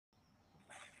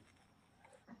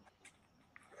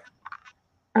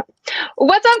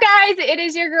What's up, guys? It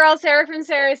is your girl, Sarah from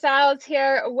Sarah Styles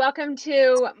here. Welcome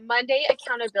to Monday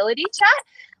Accountability Chat.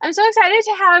 I'm so excited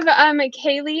to have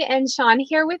Kaylee and Sean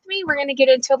here with me. We're going to get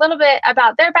into a little bit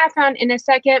about their background in a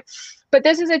second, but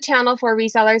this is a channel for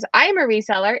resellers. I'm a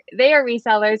reseller. They are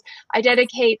resellers. I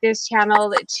dedicate this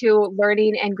channel to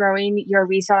learning and growing your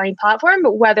reselling platform,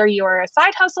 whether you're a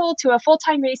side hustle to a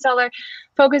full-time reseller,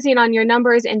 focusing on your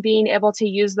numbers and being able to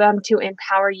use them to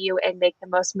empower you and make the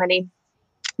most money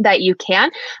that you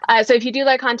can. So if you do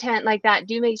like content like that,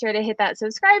 do make sure to hit that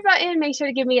subscribe button. Make sure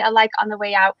to give me a like on the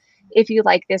way out if you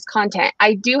like this content.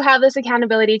 I do have this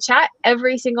accountability chat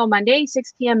every single Monday,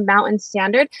 6 p.m. Mountain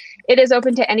Standard. It is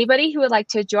open to anybody who would like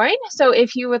to join. So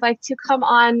if you would like to come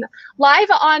on live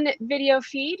on video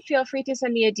feed, feel free to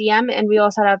send me a DM and we will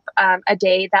set up a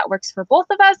day that works for both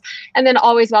of us. And then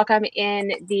always welcome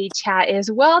in the chat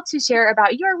as well to share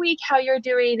about your week, how you're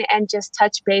doing, and just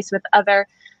touch base with other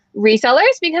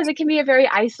resellers because it can be a very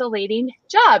isolating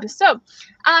job. So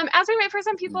as we wait for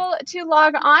some people to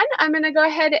log on, I'm going to go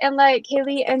ahead and let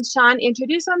Kaylee and Sean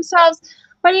introduce themselves.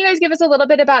 Why don't you guys give us a little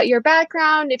bit about your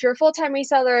background, if you're full-time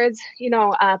resellers,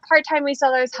 part-time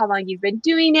resellers, how long you've been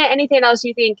doing it, anything else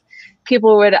you think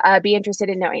people would be interested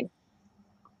in knowing.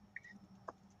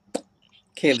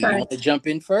 Kaylee, you want to jump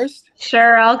in first?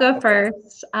 Sure, I'll go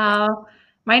first.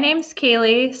 My name's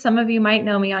Kaylee. Some of you might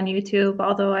know me on YouTube,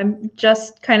 although I'm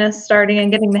just kind of starting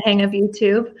and getting the hang of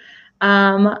YouTube.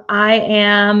 I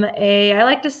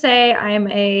like to say I'm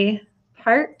a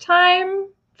part-time,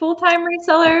 full-time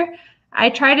reseller.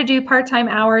 I try to do part-time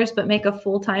hours, but make a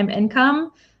full-time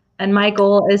income. And my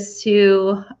goal is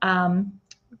to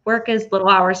work as little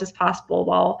hours as possible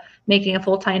while making a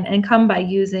full-time income by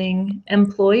using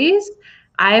employees.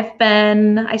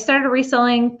 I started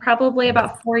reselling probably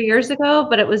about 4 years ago,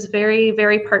 but it was very,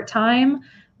 very part-time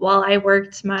while I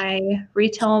worked my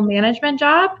retail management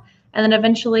job. And then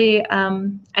eventually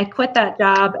I quit that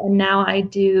job and now I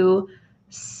do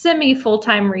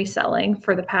semi-full-time reselling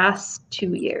for the past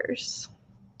 2 years.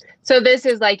 So this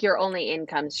is like your only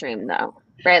income stream though,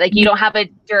 right? Like you don't have a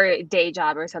day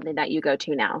job or something that you go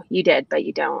to now. You did, but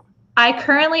you don't. I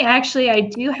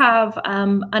do have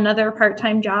another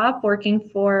part-time job working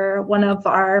for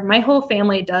my whole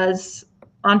family does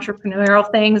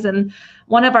entrepreneurial things, and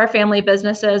one of our family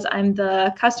businesses, I'm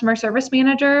the customer service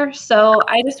manager. So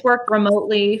I just work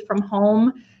remotely from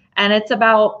home and it's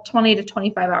about 20 to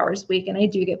 25 hours a week and I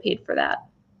do get paid for that.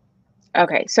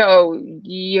 Okay, so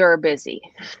you're busy.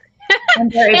 I'm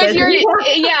very busy.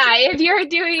 If you're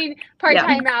doing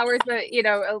part-time hours, but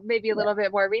maybe a little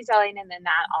bit more reselling, and then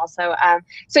that also.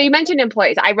 So you mentioned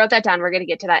employees. I wrote that down. We're going to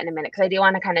get to that in a minute because I do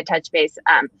want to kind of touch base.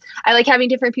 I like having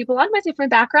different people on with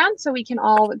different backgrounds so we can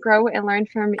all grow and learn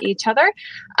from each other.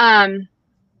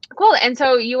 Cool. And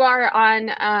so you are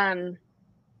on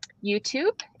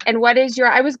YouTube. And what is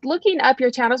I was looking up your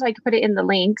channel so I could put it in the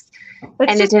links,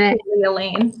 and it didn't.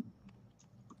 Elaine.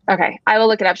 Okay, I will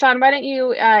look it up. Sean, why don't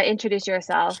you introduce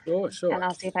yourself? Sure. And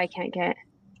I'll see if I can't get.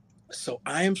 So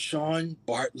I am Sean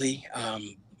Bartley,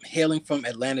 hailing from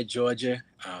Atlanta, Georgia.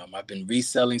 I've been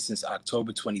reselling since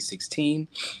October 2016.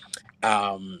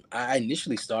 I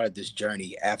initially started this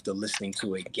journey after listening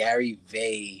to a Gary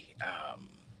Vee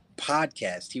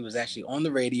podcast. He was actually on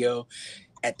the radio.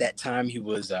 At that time, he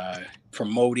was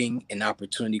promoting an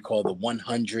opportunity called the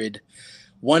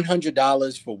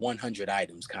 $100 for 100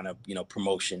 items kind of,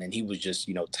 promotion. And he was just,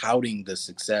 touting the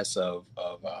success of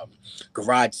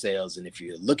garage sales. And if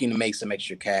you're looking to make some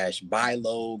extra cash, buy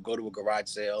low, go to a garage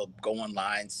sale, go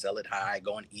online, sell it high,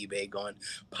 go on eBay, go on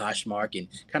Poshmark, and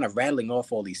kind of rattling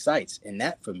off all these sites. And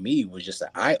that for me was just an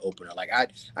eye opener. Like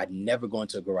I'd never gone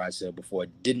to a garage sale before.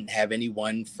 Didn't have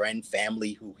anyone, friend,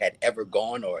 family who had ever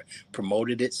gone or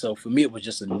promoted it. So for me, it was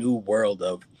just a new world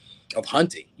of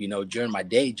hunting. During my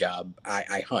day job,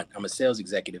 I hunt. I'm a sales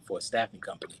executive for a staffing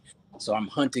company. So I'm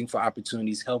hunting for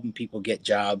opportunities, helping people get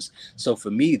jobs. So for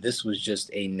me, this was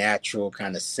just a natural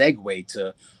kind of segue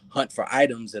to hunt for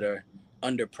items that are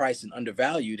underpriced and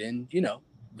undervalued and,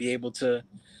 be able to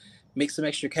make some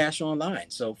extra cash online.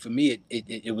 So for me,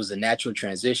 it was a natural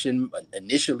transition.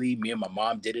 Initially, me and my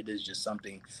mom did it as just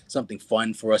something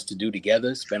fun for us to do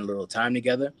together, spend a little time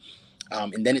together.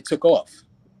 And then it took off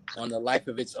on a life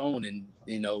of its own, and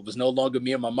it was no longer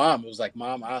me and my mom. It was like,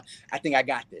 Mom, I think I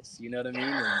got this. You know what I mean?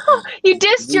 And you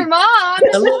dissed your mom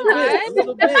a little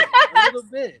bit.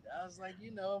 I was like,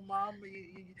 Mom,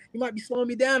 you might be slowing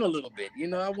me down a little bit.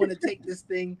 I want to take this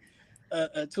thing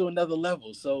to another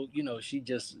level. So she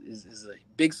just is a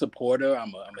big supporter.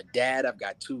 I'm a dad. I've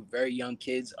got 2 very young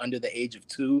kids under the age of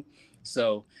 2.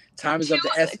 So time is of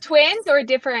the essence. Twins or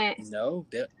different? No,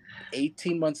 they're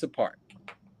 18 months apart.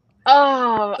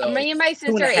 Oh, So me and my two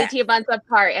and sister a are half. 18 months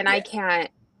apart, and I Yeah.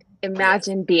 can't Yeah.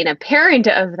 imagine being a parent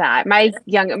of that.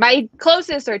 My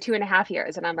closest are 2.5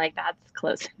 years, and I'm like, that's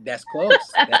close. That's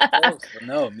close. That's close. But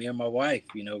no, me and my wife,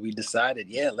 we decided,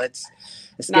 yeah, let's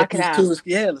get Knock it these out. two.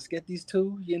 Yeah, let's get these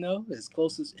two, as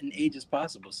close as in age as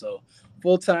possible. So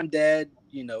full-time dad,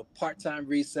 part-time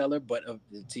reseller, but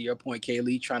to your point,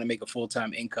 Kaylee, trying to make a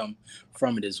full-time income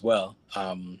from it as well,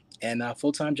 and a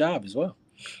full-time job as well.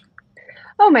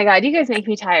 Oh my God, you guys make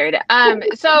me tired.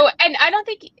 So, and I don't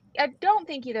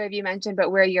think either of you mentioned, but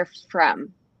where you're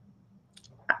from.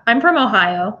 I'm from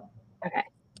Ohio. Okay.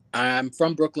 I'm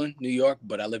from Brooklyn, New York,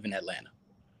 but I live in Atlanta.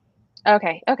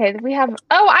 Okay. We have.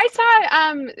 Oh, I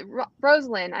saw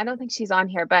Rosalind. I don't think she's on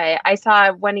here, but I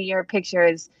saw one of your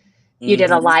pictures. You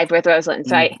did a live with Rosalind,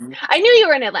 so I knew you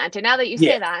were in Atlanta. Now that you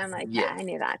say that, I'm like, yeah, I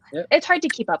knew that. Yep. It's hard to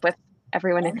keep up with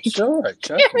everyone in the Sure,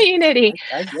 community.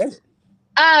 I get it.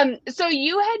 So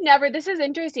you had never. This is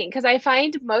interesting because I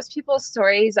find most people's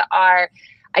stories are,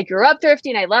 I grew up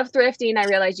thrifting. I love thrifting. I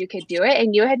realized you could do it,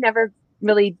 and you had never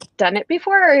really done it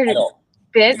before. At all.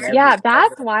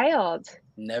 That's wild.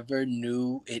 Never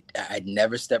knew it. I'd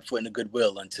never stepped foot in a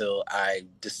Goodwill until I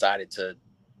decided to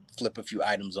flip a few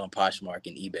items on Poshmark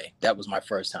and eBay. That was my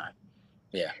first time.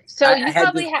 Yeah. So you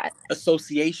probably had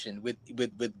association with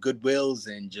Goodwills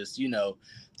and just,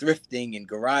 thrifting and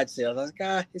garage sales. I was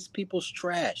like, it's people's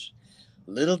trash.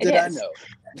 Little did I know.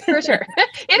 For sure.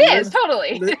 It is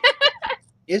totally.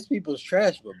 It's people's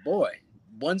trash, but boy,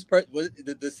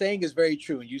 the saying is very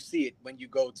true, and you see it when you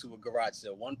go to a garage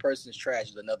sale. One person's trash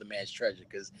is another man's treasure,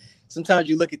 because sometimes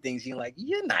you look at things, you're like,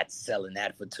 you're not selling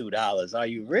that for $2, are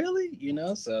you really?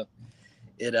 So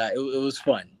it was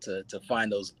fun to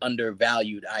find those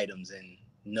undervalued items and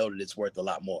know that it's worth a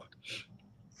lot more.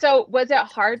 So was it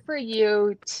hard for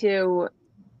you to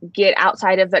get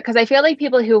outside of that? Because I feel like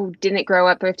people who didn't grow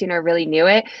up thrifting or really knew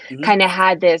it kind of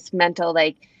had this mental,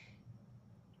 like,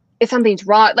 if something's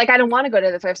wrong, like, I don't want to go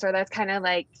to the thrift store, that's kind of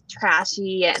like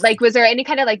trashy. Like, was there any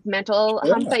kind of like mental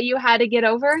hump that you had to get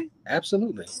over?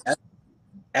 Absolutely.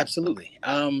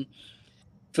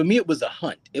 For me, it was a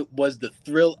hunt. It was the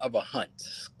thrill of a hunt.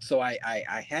 So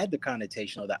I had the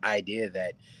connotation or the idea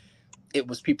that it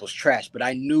was people's trash, but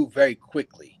I knew very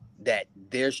quickly that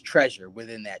there's treasure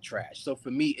within that trash. So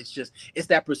for me, it's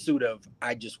that pursuit of,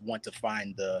 I just want to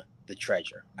find the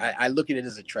treasure. I look at it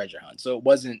as a treasure hunt. So it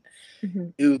wasn't,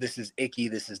 ooh, this is icky,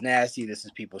 this is nasty, this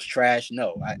is people's trash.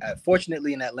 No, I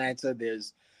fortunately in Atlanta,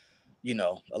 there's,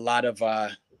 a lot of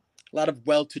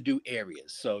well-to-do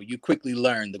areas. So you quickly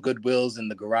learn the Goodwills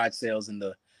and the garage sales and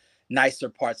the nicer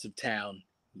parts of town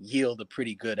yield a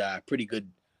pretty good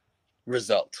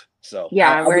result. So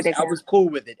yeah, I was cool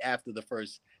with it after the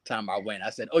first time I went.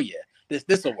 I said, oh yeah,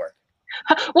 this will work.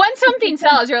 Once something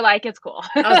sells, you're like, it's cool.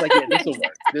 I was like, yeah, this will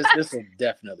work. This will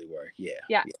definitely work.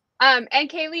 Yeah. And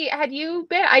Kaylee, had you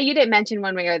been, you didn't mention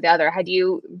one way or the other, had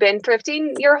you been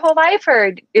thrifting your whole life,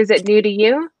 or is it new to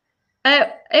you?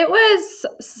 It was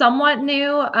somewhat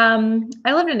new.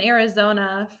 I lived in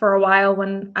Arizona for a while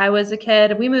when I was a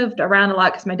kid. We moved around a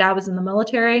lot because my dad was in the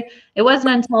military. It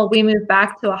wasn't until we moved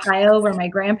back to Ohio, where my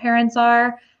grandparents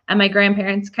are, and my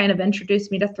grandparents kind of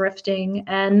introduced me to thrifting.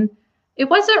 And it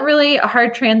wasn't really a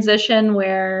hard transition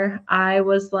where I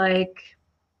was like,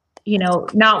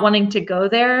 not wanting to go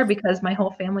there because my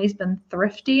whole family's been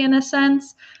thrifty in a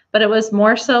sense. But it was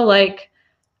more so like,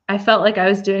 I felt like I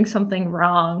was doing something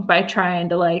wrong by trying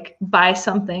to like buy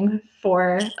something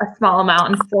for a small amount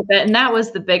and flip it. And that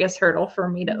was the biggest hurdle for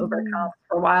me to overcome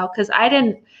for a while. Because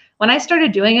when I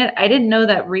started doing it, I didn't know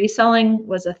that reselling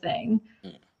was a thing.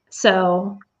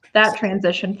 So that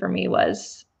transition for me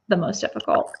was the most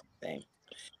difficult. Same.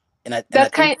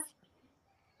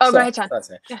 Go ahead, Sean.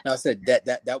 I said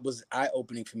that was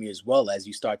eye-opening for me as well, as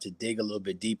you start to dig a little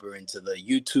bit deeper into the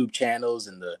YouTube channels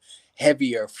and the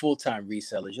heavier full-time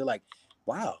resellers. You're like,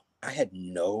 wow, I had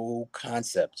no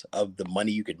concept of the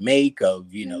money you could make,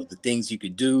 of the things you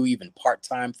could do, even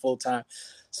part-time, full-time.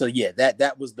 So yeah,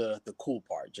 that was the cool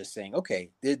part. Just saying, okay,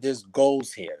 there's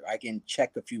goals here. I can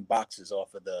check a few boxes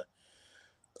off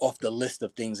the list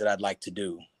of things that I'd like to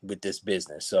do with this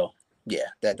business. So yeah,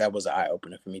 that was an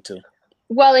eye-opener for me too.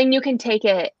 Well, and you can take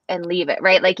it and leave it,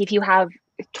 right? Like if you have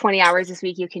 20 hours this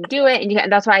week, you can do it. And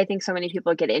that's why I think so many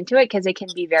people get into it, because it can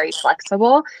be very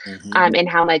flexible in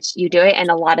how much you do it. And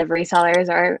a lot of resellers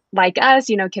are like us,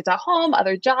 kids at home,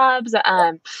 other jobs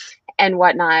and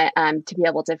whatnot, to be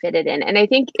able to fit it in. And I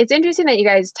think it's interesting that you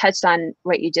guys touched on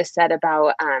what you just said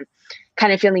about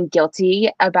kind of feeling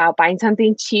guilty about buying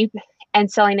something cheap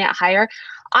and selling it higher.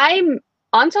 I'm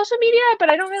on social media, but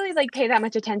I don't really like pay that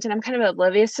much attention. I'm kind of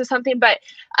oblivious to something. But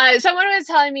someone was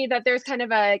telling me that there's kind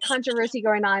of a controversy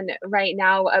going on right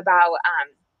now about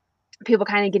people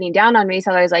kind of getting down on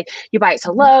resellers, like you buy it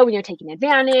so low and you're taking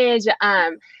advantage.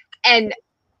 And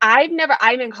I'm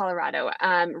in Colorado.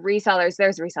 Resellers,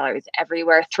 there's resellers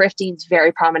everywhere. Thrifting's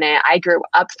very prominent. I grew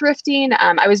up thrifting.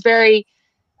 I was very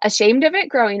ashamed of it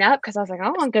growing up because I was like,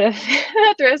 oh, I'm going to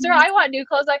a thrift store. I want new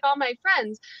clothes like all my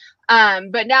friends.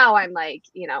 But now I'm like,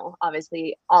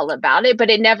 obviously all about it,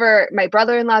 but my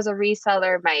brother-in-law's a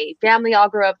reseller. My family all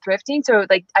grew up thrifting. So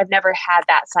like, I've never had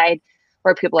that side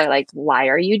where people are like, why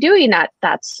are you doing that?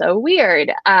 That's so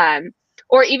weird.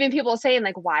 Or even people saying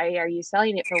like, why are you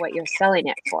selling it for what you're selling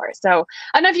it for? So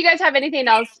I don't know if you guys have anything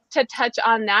else to touch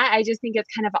on that. I just think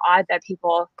it's kind of odd that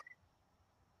people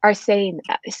are saying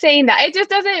that. It just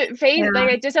doesn't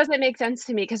like, it just doesn't make sense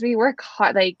to me because we work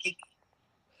hard. Like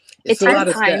it's time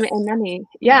and money.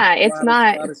 Yeah, it's a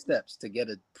lot of steps to get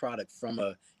a product from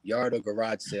a yard or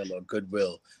garage sale or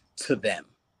Goodwill to them.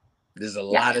 There's a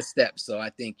lot of steps. So I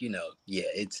think,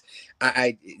 it's,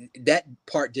 that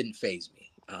part didn't faze me.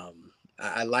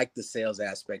 I like the sales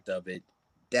aspect of it.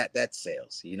 That's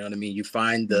sales. You know what I mean? You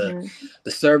find the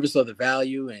service or the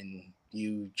value and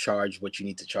you charge what you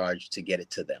need to charge to get it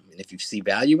to them. And if you see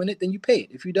value in it, then you pay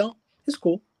it. If you don't, it's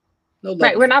cool. No love.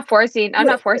 Right. I'm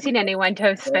not forcing anyone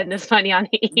to spend this money on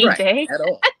eBay. Right. At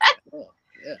all.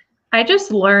 Yeah. I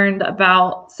just learned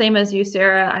about, same as you,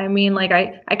 Sarah. I mean, like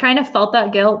I kind of felt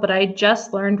that guilt, but I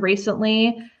just learned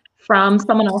recently from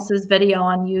someone else's video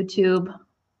on YouTube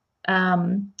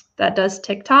that does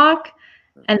TikTok.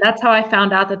 And that's how I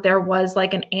found out that there was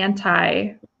like an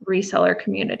anti-reseller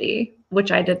community,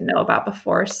 which I didn't know about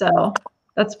before. So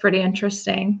that's pretty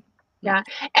interesting. Yeah.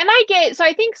 And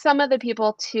I think some of the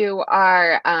people too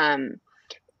are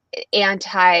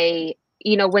anti,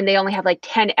 when they only have like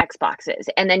 10 Xboxes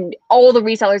and then all the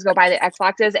resellers go buy the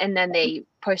Xboxes and then they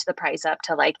push the price up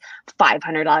to like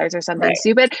 $500 or something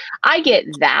stupid. I get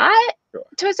that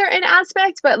to a certain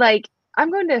aspect, but like I'm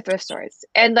going to thrift stores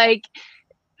and like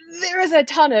there is a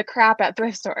ton of crap at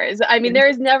thrift stores. I mean,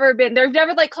 they've never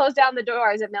like closed down the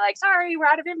doors and they're like, sorry, we're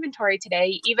out of inventory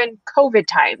today. Even COVID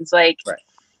times, like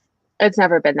it's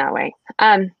never been that way.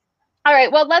 All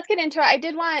right, well, let's get into it. I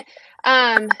did want,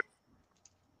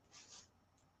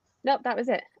 nope, that was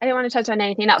it. I didn't want to touch on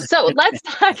anything else. So let's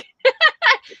talk,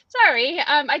 sorry.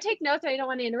 I take notes. I don't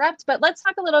want to interrupt, but let's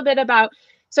talk a little bit about,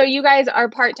 so you guys are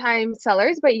part-time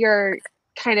sellers, but you're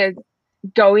kind of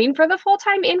going for the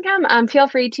full-time income. Feel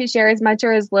free to share as much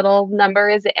or as little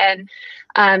numbers and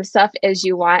stuff as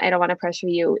you want. I don't want to pressure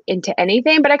you into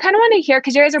anything, but I kind of want to hear,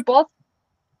 because you guys are both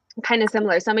kind of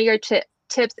similar, some of your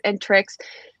tips and tricks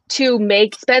to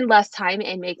spend less time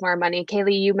and make more money.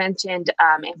 Kaylee, you mentioned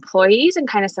employees and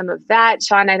kind of some of that.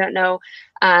 Sean, I don't know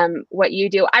what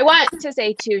you do. I want to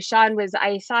say too, Sean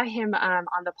I saw him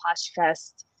on the Posh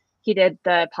Fest. He did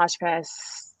the Posh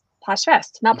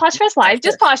Fest, not Posh Fest Live,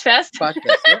 just Posh Fest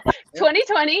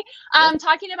 2020,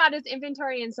 talking about his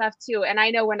inventory and stuff too. And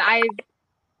I know when I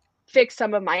fix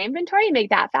some of my inventory and make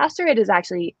that faster, it has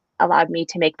actually allowed me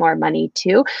to make more money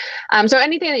too. So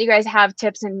anything that you guys have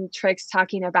tips and tricks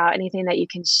talking about, anything that you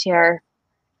can share,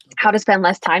 how to spend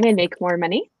less time and make more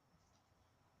money?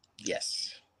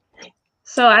 Yes.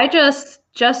 So I just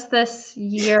this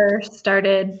year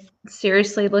started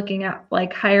seriously looking at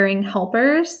like hiring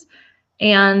helpers.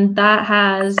 And that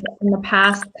has, in the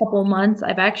past couple months,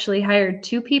 I've actually hired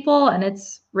 2 people and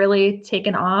it's really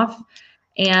taken off.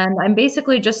 And I'm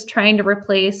basically just trying to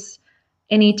replace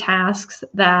any tasks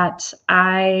that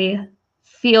I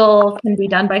feel can be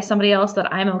done by somebody else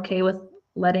that I'm okay with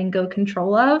letting go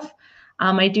control of.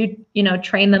 I do,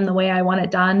 train them the way I want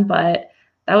it done, but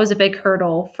that was a big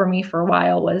hurdle for me for a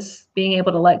while, was being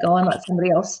able to let go and let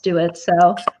somebody else do it.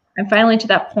 So I'm finally to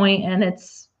that point and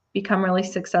it's become really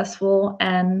successful.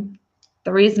 And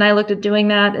the reason I looked at doing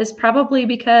that is probably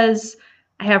because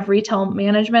I have retail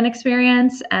management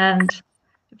experience and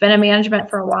been in management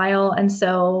for a while. And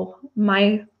so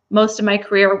most of my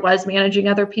career was managing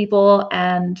other people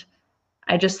and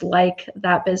I just like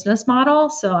that business model.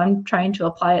 So I'm trying to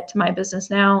apply it to my business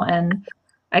now. And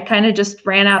I kind of just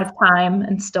ran out of time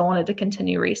and still wanted to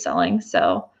continue reselling.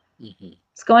 So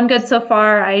it's going good so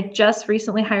far. I just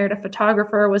recently hired a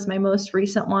photographer, was my most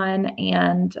recent one,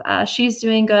 and she's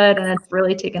doing good and it's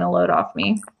really taken a load off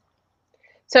me.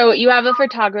 So you have a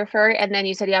photographer and then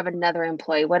you said you have another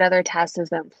employee. What other tasks does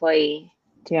the employee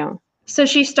do? So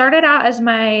she started out as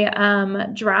my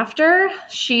drafter.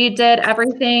 She did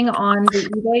everything on the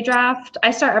eBay draft.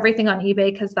 I start everything on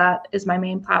eBay because that is my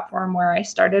main platform where I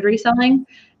started reselling.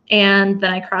 and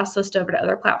then I cross-list over to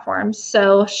other platforms.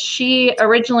 So she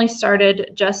originally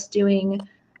started just doing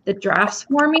the drafts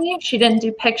for me. She didn't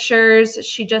do pictures.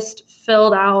 She just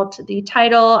filled out the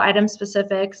title, item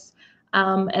specifics,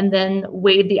 and then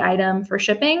weighed the item for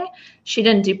shipping. She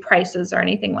didn't do prices or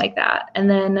anything like that. And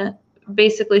then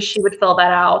basically she would fill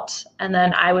that out, and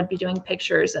then I would be doing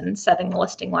pictures and setting the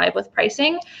listing live with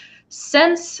pricing.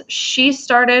 Since she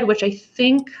started, which I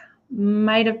think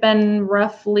might have been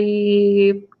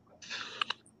roughly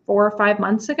 4 or 5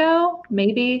 months ago,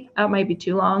 maybe, that might be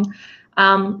too long.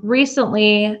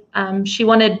 Recently, she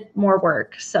wanted more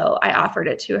work, so I offered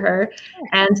it to her.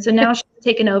 And so now she's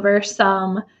taken over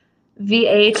some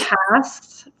VA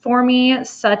tasks for me,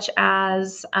 such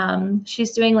as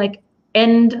she's doing like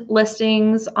end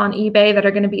listings on eBay that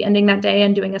are going to be ending that day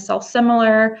and doing a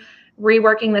self-similar,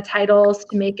 reworking the titles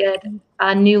to make it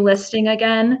a new listing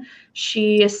again.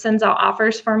 She sends out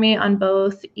offers for me on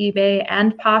both eBay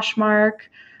and Poshmark.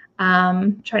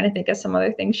 Trying to think of some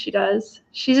other things she does.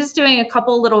 She's just doing a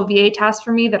couple little VA tasks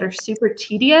for me that are super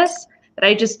tedious that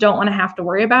I just don't want to have to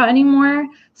worry about anymore,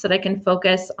 so that I can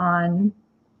focus on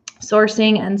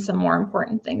sourcing and some more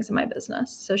important things in my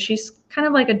business. So she's kind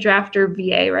of like a drafter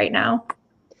VA right now.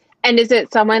 And is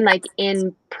it someone like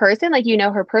in person, like you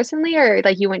know her personally, or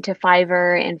like you went to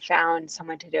Fiverr and found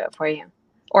someone to do it for you,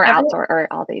 or outsource, or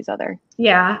all these other?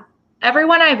 Yeah,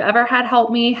 everyone I've ever had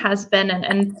help me has been an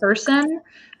in-person.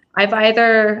 I've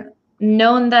either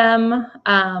known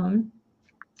them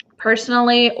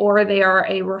personally, or they are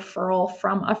a referral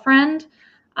from a friend.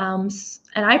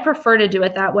 And I prefer to do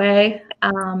it that way.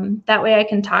 That way I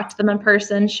can talk to them in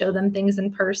person, show them things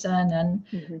in person,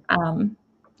 and,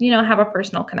 have a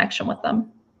personal connection with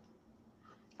them.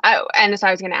 Oh, and so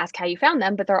I was going to ask how you found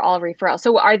them, but they're all referrals.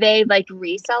 So are they like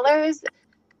resellers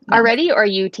already, or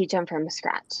you teach them from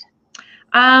scratch?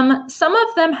 Some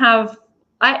of them have,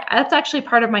 that's actually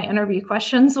part of my interview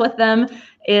questions with them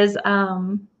is,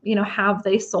 have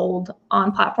they sold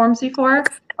on platforms before?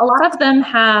 A lot of them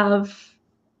have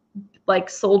like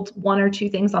sold 1 or 2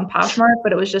 things on Poshmark,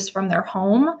 but it was just from their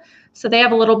home. So they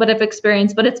have a little bit of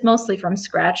experience, but it's mostly from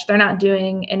scratch. They're not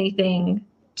doing anything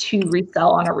to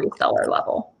resell on a reseller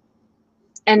level.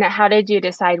 And how did you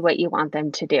decide what you want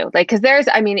them to do? Like, because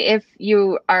if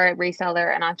you are a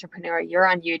reseller, an entrepreneur, you're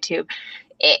on YouTube.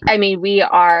 We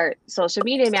are social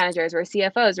media managers, we're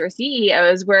CFOs, we're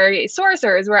CEOs, we're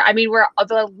sourcers,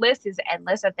 the list is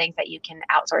endless of things that you can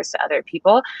outsource to other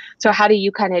people. So how do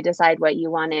you kind of decide what you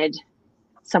wanted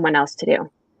someone else to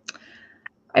do?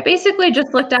 I basically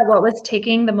just looked at what was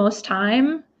taking the most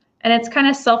time. And it's kind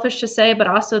of selfish to say, but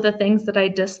also the things that I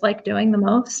dislike doing the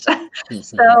most.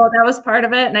 So that was part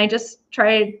of it. And I just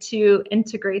tried to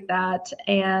integrate that.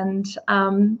 And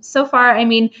so far,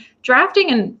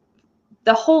 drafting and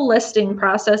the whole listing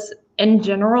process in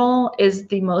general is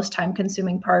the most time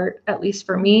consuming part, at least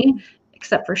for me,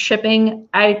 except for shipping.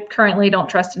 I currently don't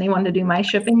trust anyone to do my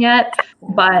shipping yet,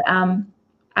 but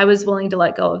I was willing to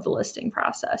let go of the listing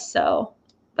process. So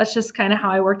that's just kind of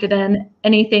how I worked it in.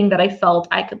 Anything that I felt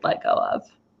I could let go of.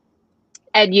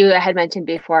 And you had mentioned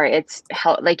before, it's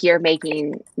how, like, you're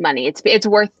making money. It's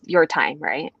worth your time,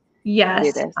 right?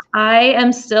 Yes, I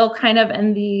am still kind of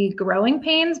in the growing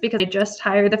pains because I just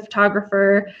hired the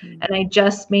photographer and I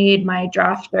just made my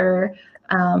drafter,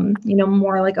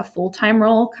 more like a full-time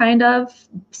role kind of.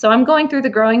 So I'm going through the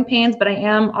growing pains, but I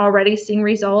am already seeing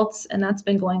results, and that's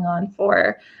been going on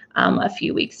for a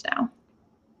few weeks now.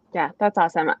 Yeah, that's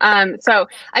awesome. I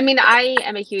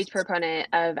am a huge proponent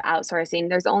of outsourcing.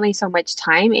 There's only so much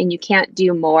time, and you can't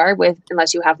do more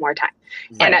unless you have more time.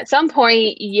 Right. And at some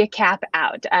point you cap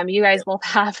out. You guys both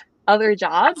have other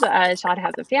jobs. Sean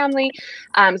has a family.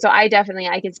 So I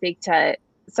can speak to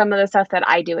some of the stuff that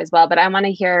I do as well, but I want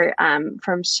to hear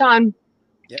from Sean,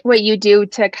 what you do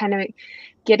to kind of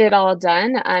get it all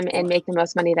done and make the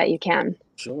most money that you can.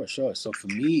 Sure. So for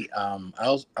me,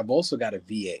 I've also got a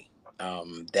VA.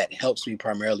 That helps me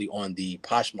primarily on the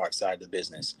Poshmark side of the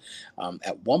business.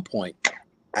 At one point,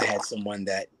 I had someone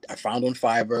that I found on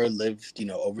Fiverr, lived,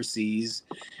 overseas,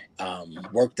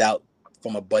 worked out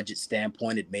from a budget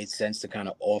standpoint. It made sense to kind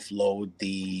of offload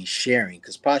the sharing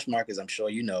because Poshmark, as I'm sure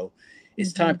you know,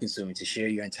 is time consuming to share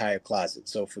your entire closet.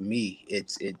 So for me,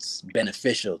 it's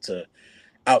beneficial to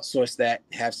outsource that,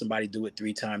 have somebody do it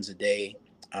 3 times a day.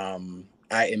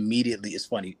 It's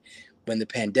funny, when the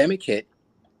pandemic hit,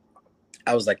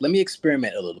 I was like, let me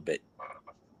experiment a little bit.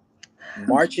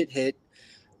 March it hit.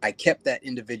 I kept that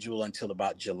individual until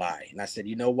about July. And I said,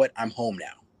 you know what? I'm home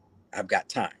now. I've got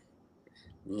time.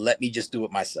 Let me just do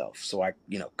it myself. So I,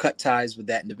 cut ties with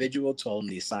that individual, told him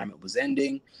the assignment was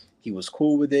ending. He was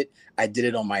cool with it. I did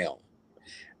it on my own.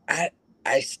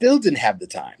 I still didn't have the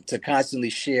time to constantly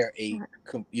share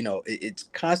it's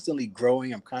constantly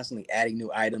growing. I'm constantly adding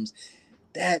new items.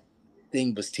 That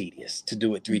thing was tedious to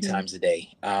do it 3 times a day.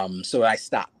 So I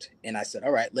stopped and I said,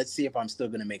 all right, let's see if I'm still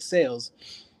going to make sales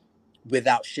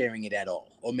without sharing it at all,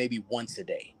 or maybe once a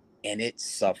day. And it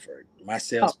suffered. My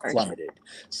sales plummeted.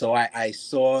 So I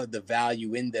saw the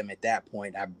value in them at that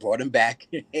point. I brought them back.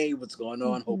 Hey, what's going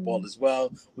on? Hope all is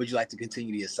well. Would you like to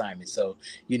continue the assignment? So,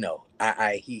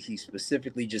 he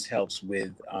specifically just helps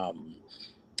with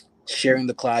sharing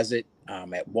the closet.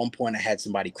 At one point, I had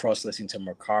somebody cross-listing to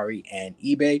Mercari and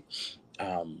eBay.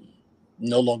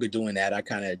 No longer doing that. I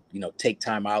kind of, take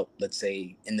time out, let's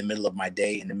say in the middle of my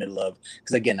day,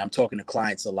 because again, I'm talking to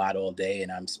clients a lot all day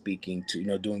and I'm speaking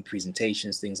to, doing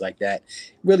presentations, things like that,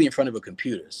 really in front of a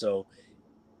computer. So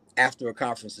after a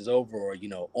conference is over or,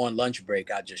 on lunch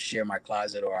break, I'll just share my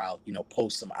closet or I'll,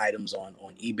 post some items on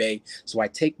eBay. So I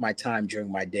take my time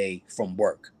during my day from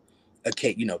work.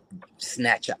 Okay,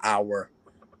 snatch an hour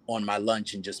on my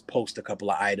lunch and just post a couple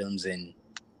of items and,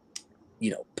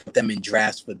 put them in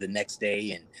drafts for the next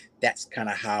day. And that's kind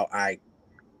of how I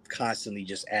constantly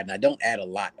just add. And I don't add a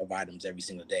lot of items every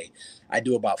single day. I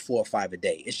do about 4 or 5 a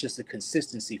day. It's just the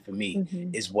consistency for me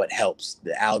is what helps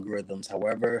the algorithms.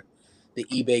 However, the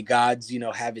eBay gods,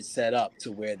 have it set up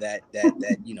to where that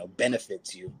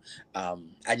benefits you.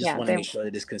 I just want to make sure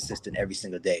that it's consistent every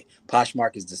single day.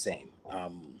 Poshmark is the same.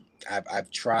 I've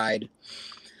tried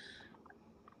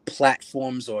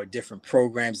platforms or different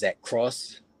programs that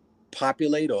cross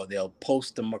populate, or they'll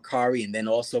post to Mercari and then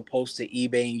also post to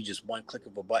eBay and you just one click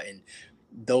of a button.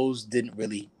 Those didn't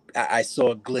really, I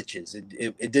saw glitches.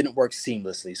 It didn't work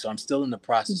seamlessly. So I'm still in the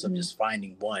process of just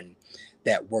finding one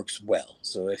that works well.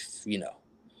 So if,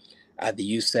 either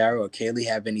you, Sarah, or Kaylee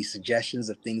have any suggestions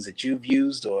of things that you've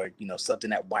used or,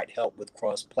 something that might help with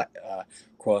cross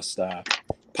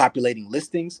populating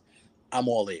listings, I'm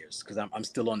all ears because I'm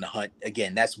still on the hunt.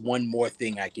 Again, that's one more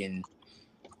thing I can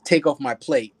take off my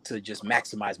plate to just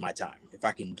maximize my time. If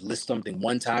I can list something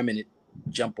one time and it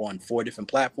jump on 4 different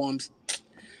platforms,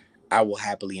 I will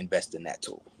happily invest in that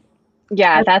tool.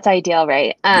 Yeah, that's ideal,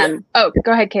 right? Oh,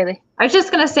 go ahead, Kaylee. I was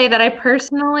just going to say that I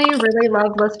personally really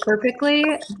love List Perfectly,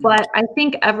 but I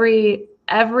think every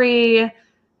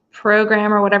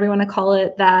program or whatever you want to call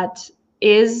it that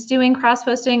is doing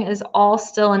cross-posting is all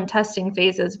still in testing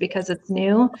phases because it's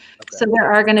new. Okay. So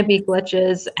there are going to be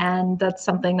glitches, and that's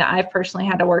something that I've personally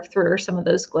had to work through, some of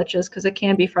those glitches, because it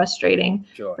can be frustrating.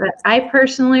 Sure. But I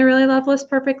personally really love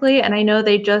List Perfectly, and I know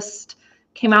they just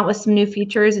came out with some new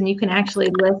features, and you can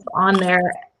actually list on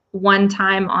there one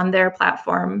time on their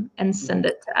platform and send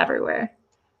it to everywhere.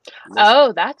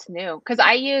 Oh, that's new. Because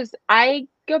I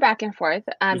go back and forth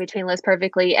between List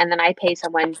Perfectly and then I pay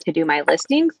someone to do my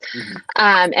listings.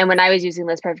 And when I was using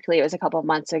List Perfectly, it was a couple of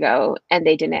months ago and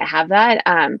they didn't have that.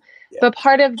 But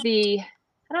part of the, I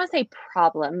don't want to say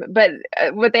problem, but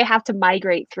what they have to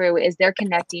migrate through is they're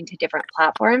connecting to different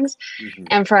platforms.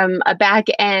 And from a back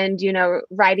end,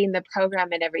 writing the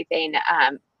program and everything,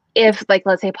 if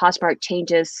let's say Poshmark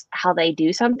changes how they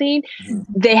do something,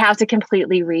 they have to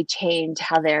completely rechange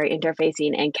how they're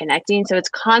interfacing and connecting. So it's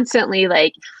constantly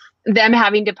them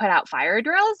having to put out fire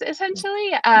drills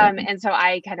essentially. And so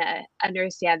I kind of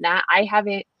understand that. I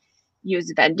haven't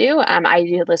used Vendoo. I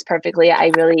do List Perfectly.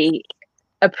 I really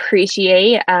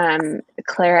appreciate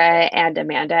Clara and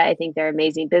Amanda. I think they're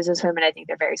amazing businesswomen. I think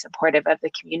they're very supportive of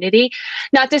the community.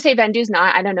 Not to say Vendoo's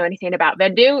not. I don't know anything about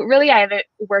Vendoo. Really, I haven't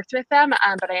worked with them,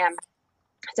 but I am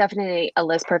definitely a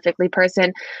List Perfectly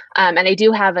person. And I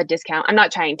do have a discount. I'm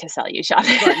not trying to sell you, Sean.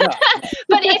 No.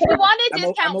 But if you want a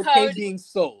discount I'm okay code, being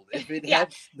sold. If it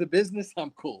helps the business,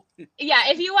 I'm cool. Yeah,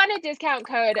 if you want a discount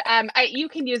code, you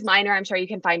can use mine, or I'm sure you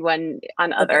can find one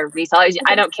on other resellers.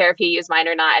 I don't care if you use mine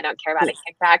or not. I don't care about a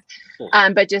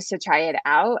kickback, but just to try it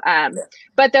out.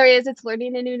 But it's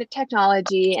learning a new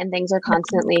technology and things are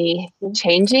constantly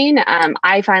changing.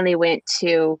 I finally went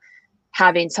to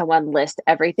having someone list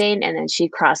everything and then she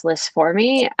cross lists for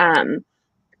me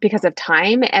because of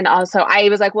time. And also I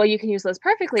was like, well, you can use List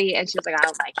Perfectly. And she was like, I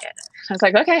don't like it. I was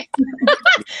like, okay,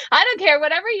 I don't care,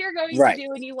 whatever you're going to do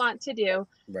and you want to do.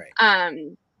 Right.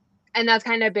 And that's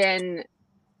kind of been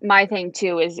my thing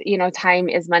too, is, time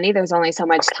is money. There's only so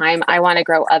much time. I want to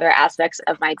grow other aspects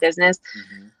of my business.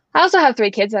 I also have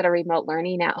 3 kids that are remote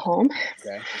learning at home.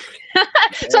 Okay.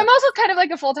 So I'm also kind of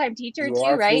like a full-time teacher you too,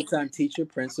 are right? Full-time teacher,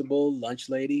 principal, lunch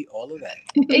lady, all of that.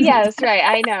 Yes, right.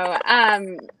 I know.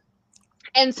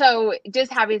 And so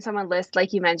just having someone list,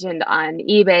 like you mentioned on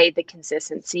eBay, the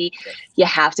consistency, you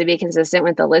have to be consistent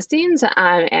with the listings.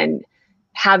 And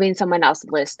having someone else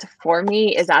list for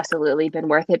me is absolutely been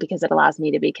worth it because it allows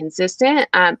me to be consistent.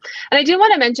 And I do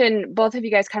want to mention, both of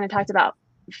you guys kind of talked about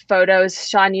photos.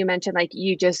 Sean, you mentioned like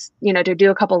you just, to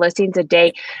do a couple listings a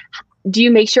day. Do you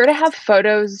make sure to have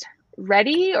photos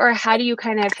ready, or how do you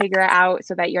kind of figure it out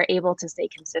so that you're able to stay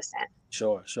consistent?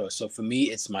 Sure. So for me,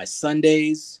 it's my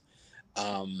Sundays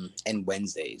and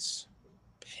Wednesdays.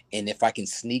 And if I can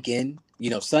sneak in,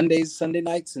 Sunday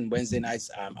nights and Wednesday nights,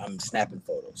 I'm snapping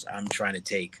photos. I'm trying to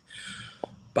take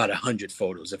about 100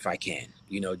 photos if I can,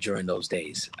 during those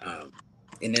days.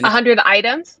 And then 100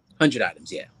 items? 100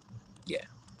 items, yeah.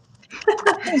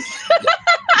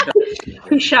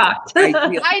 I'm shocked.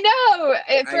 I know.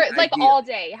 For all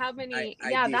day. How many?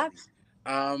 That's.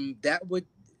 That would,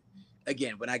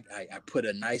 again, when I put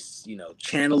a nice,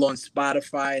 channel on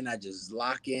Spotify and I just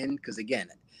lock in, because again,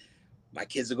 my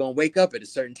kids are going to wake up at a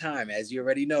certain time, as you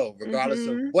already know, regardless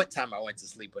of what time I went to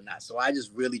sleep or not. So I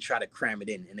just really try to cram it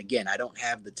in. And again, I don't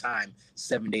have the time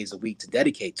 7 days a week to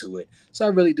dedicate to it. So I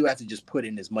really do have to just put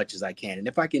in as much as I can. And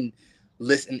if I can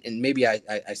listen, and maybe I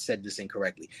said this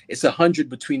incorrectly, it's 100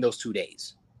 between those 2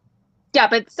 days. Yeah,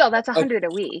 but still, that's 100 a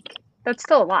week. That's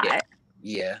still a lot.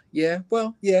 Yeah.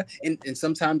 Well, yeah. And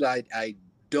sometimes I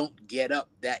don't get up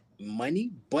that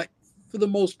money, but for the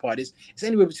most part, it's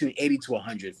anywhere between 80 to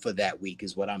 100 for that week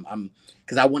is what I'm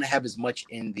because I want to have as much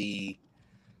in the,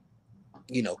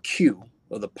 queue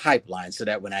or the pipeline, so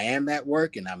that when I am at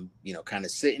work and I'm, kind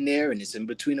of sitting there and it's in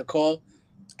between a call,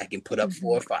 I can put up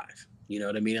 4 or 5, you know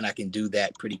what I mean? And I can do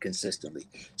that pretty consistently.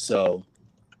 So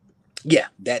yeah,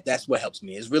 that's what helps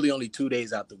me. It's really only 2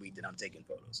 days out the week that I'm taking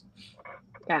photos.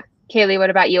 Yeah. Kaylee, what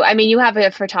about you? I mean, you have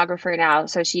a photographer now,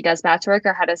 so she does batch work,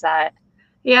 or how does that?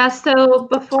 Yeah, so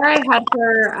before I had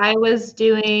her, I was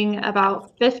doing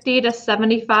about 50 to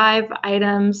 75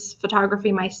 items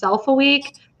photography myself a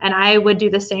week, and I would do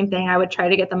the same thing. I would try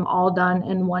to get them all done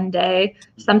in one day,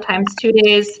 sometimes 2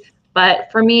 days.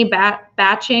 But for me,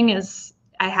 batching is,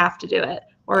 I have to do it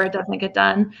or it doesn't get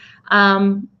done.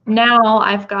 Now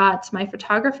I've got my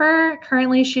photographer.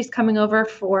 Currently, she's coming over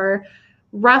for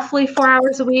roughly 4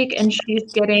 hours a week, and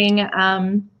she's getting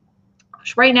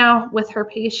right now with her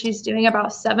pace, she's doing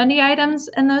about 70 items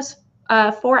in those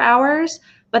 4 hours,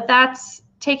 but that's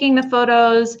taking the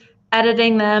photos,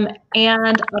 editing them,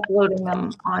 and uploading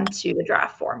them onto the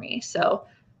draft for me. So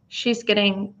she's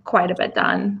getting quite a bit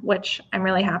done, which I'm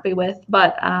really happy with.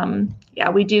 But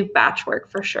yeah, we do batch work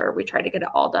for sure. We try to get it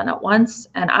all done at once.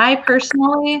 And I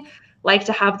personally like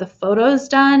to have the photos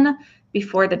done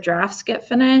before the drafts get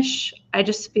finished. I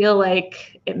just feel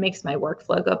like it makes my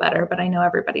workflow go better, but I know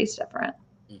everybody's different.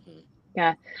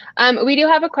 Yeah. We do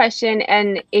have a question,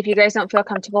 and if you guys don't feel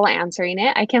comfortable answering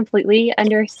it, I completely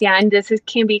understand.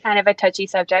 Can be kind of a touchy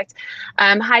subject.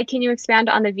 Hi, can you expand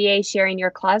on the VA sharing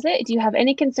your closet? Do you have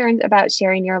any concerns about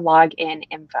sharing your login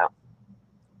info?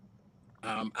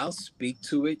 I'll speak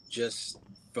to it just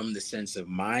from the sense of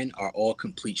mine are all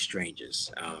complete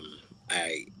strangers.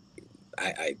 I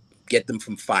get them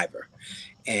from Fiverr.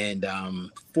 And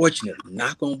fortunately,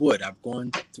 knock on wood, I've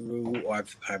gone through, or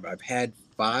I've had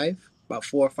about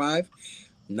 4 or 5.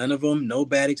 None of them, no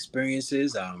bad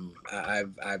experiences.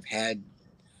 I've had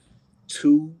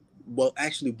 2, well,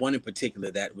 actually 1 in particular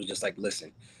that was just like,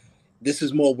 listen, this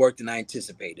is more work than I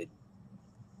anticipated.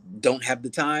 Don't have the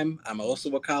time. I'm also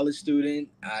a college student.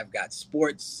 I've got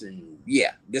sports, and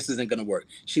yeah, this isn't going to work.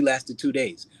 She lasted 2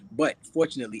 days, but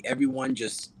fortunately, everyone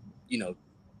just,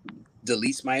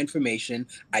 deletes my information.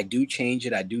 I do change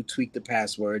it. I do tweak the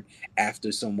password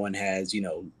after someone has,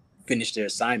 finished their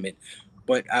assignment.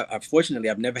 But unfortunately,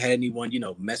 I've never had anyone,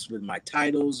 mess with my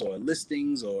titles or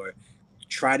listings or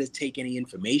try to take any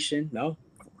information. No,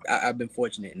 I've been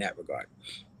fortunate in that regard.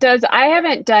 I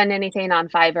haven't done anything on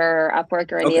Fiverr or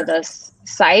Upwork or any of those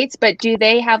sites, but do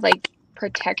they have like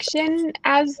protection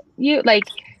as you like?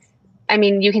 I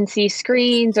mean, you can see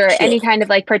screens or any kind of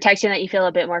like protection that you feel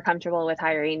a bit more comfortable with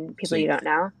hiring people you don't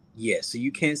know. Yeah, so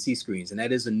you can see screens, and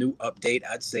that is a new update.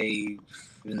 I'd say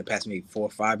in the past maybe 4 or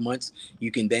 5 months,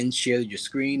 you can then share your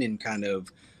screen and kind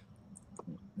of,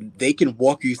 they can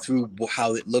walk you through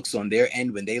how it looks on their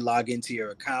end when they log into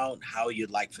your account, how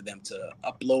you'd like for them to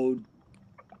upload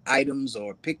items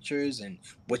or pictures and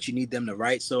what you need them to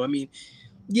write. So, I mean,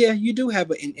 yeah, you do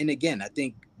have and again, I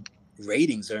think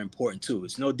ratings are important too.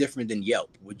 It's no different than Yelp.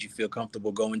 Would you feel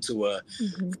comfortable going to a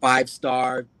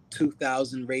 5-star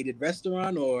 2,000 rated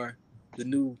restaurant, or the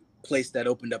new place that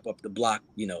opened up the block,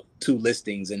 2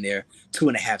 listings and they're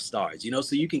 2.5 stars,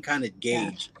 so you can kind of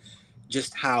gauge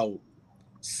just how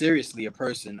seriously a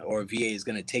person or a VA is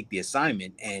going to take the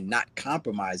assignment and not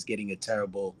compromise getting a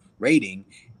terrible rating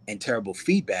and terrible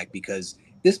feedback, because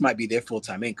this might be their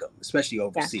full-time income, especially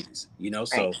overseas,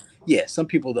 So yeah, some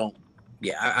people don't.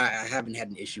 Yeah, I haven't had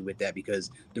an issue with that because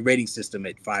the rating system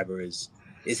at Fiverr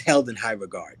is held in high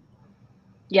regard.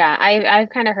 Yeah, I've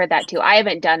kind of heard that too. I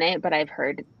haven't done it, but I've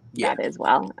heard that as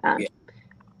well.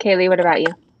 Kaylee, what about you?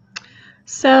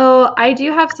 So I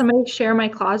do have somebody share my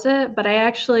closet, but I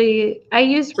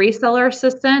use Reseller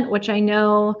Assistant, which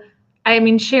someone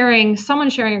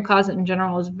sharing a closet in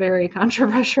general is very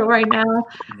controversial right now.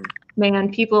 Mm-hmm.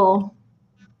 Man, people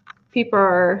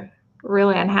are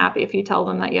really unhappy if you tell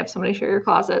them that you have somebody share your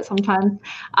closet sometimes.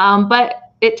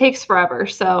 But it takes forever.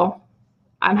 So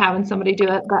I'm having somebody do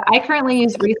it, but I currently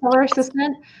use Reseller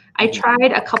Assistant. I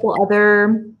tried a couple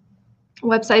other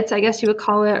websites, I guess you would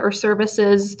call it, or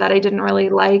services that I didn't really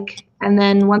like. And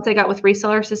then once I got with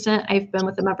Reseller Assistant, I've been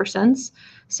with them ever since.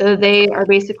 So they are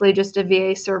basically just a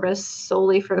VA service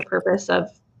solely for the purpose of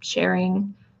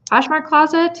sharing Poshmark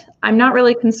closet. I'm not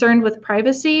really concerned with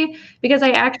privacy because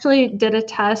I actually did a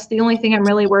test. The only thing I'm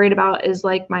really worried about is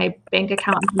like my bank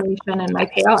account information and my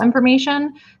payout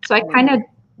information. So I kind of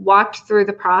walked through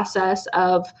the process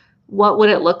of what would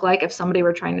it look like if somebody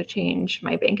were trying to change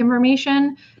my bank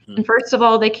information. And first of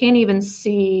all, they only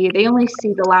see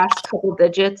the last couple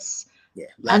digits. Yeah.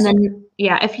 And then,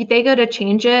 if they go to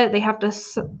change it, they have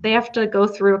to go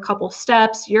through a couple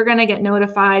steps. You're going to get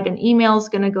notified, an email's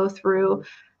going to go through.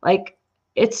 Like,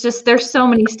 it's just, there's so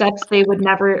many steps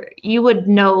you would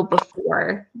know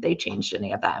before they changed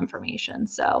any of that information.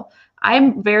 So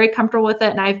I'm very comfortable with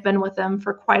it, and I've been with them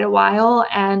for quite a while,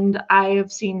 and I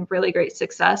have seen really great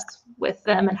success with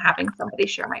them and having somebody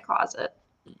share my closet.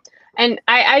 And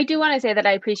I do want to say that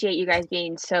I appreciate you guys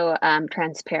being so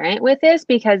transparent with this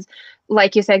because,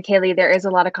 like you said, Kaylee, there is a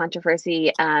lot of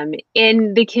controversy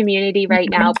in the community right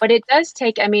now, but it does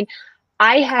take,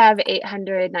 I have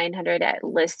 800, 900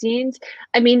 listings.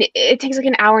 It takes like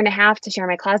an hour and a half to share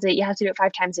my closet. You have to do it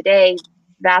 5 times a day.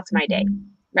 That's my day,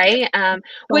 right?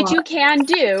 Which you can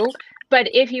do, but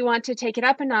if you want to take it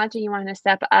up a notch and you want to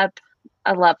step up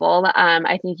a level,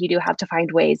 I think you do have to find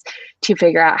ways to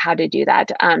figure out how to do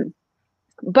that.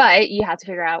 But you have to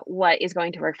figure out what is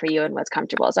going to work for you and what's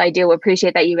comfortable. So I do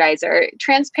appreciate that you guys are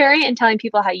transparent and telling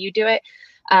people how you do it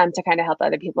to kind of help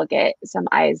other people get some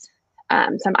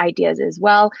ideas as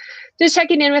well. Just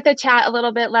checking in with the chat a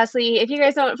little bit, Leslie. If you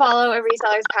guys don't follow A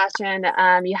Reseller's Passion,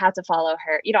 you have to follow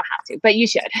her. You don't have to, but you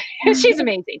should. She's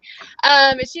amazing.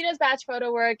 She does batch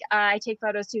photo work. I take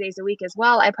photos 2 days a week as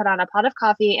well. I put on a pot of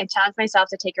coffee and challenge myself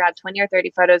to take around 20 or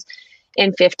 30 photos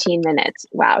in 15 minutes.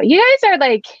 Wow, you guys are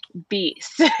like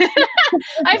beasts.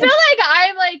 I feel like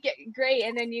I'm like great,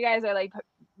 and then you guys are like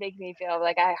make me feel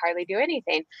like I hardly do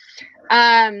anything.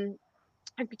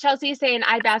 Chelsea is saying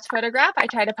I batch photograph. I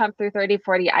try to pump through 30,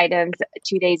 40 items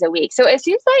 2 days a week. So it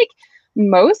seems like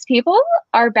most people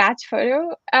are batch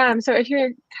photo. So if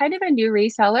you're kind of a new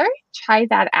reseller, try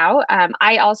that out.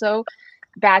 I also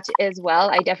batch as well.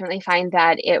 I definitely find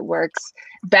that it works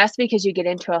best because you get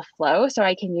into a flow. So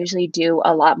I can usually do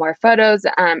a lot more photos.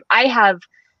 I have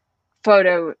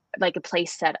photo like a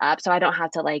place set up, so I don't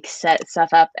have to like set stuff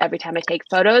up every time I take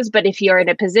photos. But if you're in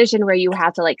a position where you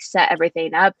have to like set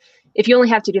everything up, if you only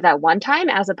have to do that one time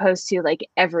as opposed to like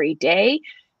every day,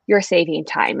 you're saving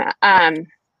time.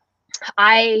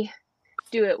 I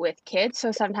do it with kids,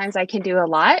 so sometimes I can do a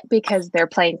lot because they're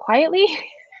playing quietly.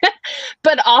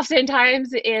 But oftentimes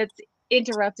it's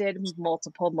interrupted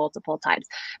multiple times.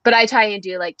 But I try and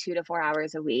do like 2 to 4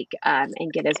 hours a week and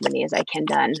get as many as I can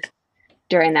done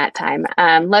during that time.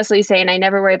 Leslie's saying, I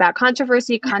never worry about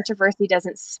controversy. Controversy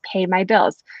doesn't pay my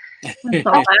bills. I like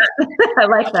that. I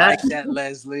like that,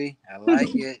 Leslie. I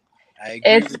like it. I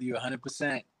agree with you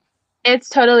 100%. It's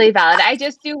totally valid. I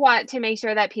just do want to make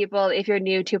sure that people, if you're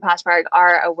new to Poshmark,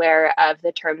 are aware of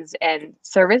the terms and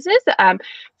services.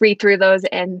 Read through those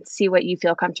and see what you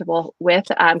feel comfortable with.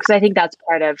 Because I think that's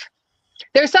part of,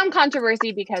 there's some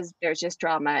controversy because there's just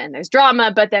drama and there's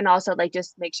drama, but then also like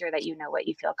just make sure that you know what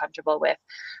you feel comfortable with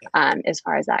as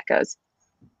far as that goes.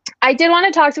 I did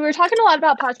want to talk, so we were talking a lot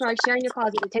about Poshmark, sharing your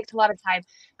closet. It takes a lot of time,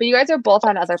 but you guys are both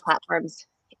on other platforms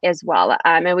as well.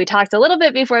 And we talked a little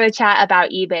bit before the chat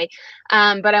about eBay,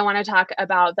 but I want to talk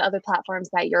about the other platforms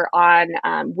that you're on,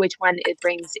 which one it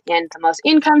brings in the most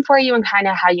income for you and kind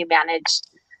of how you manage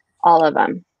all of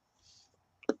them.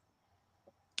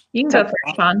 You can go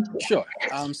first, Sean. Sure.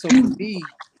 So for me,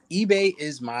 eBay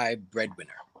is my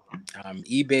breadwinner.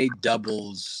 eBay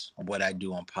doubles what I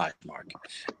do on Poshmark.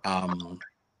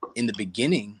 In the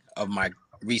beginning of my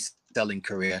reselling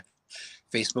career,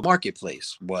 Facebook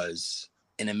Marketplace was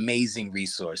an amazing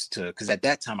resource because at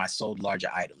that time I sold larger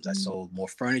items. I sold more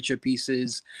furniture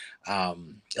pieces,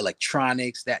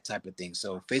 electronics, that type of thing.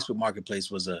 So Facebook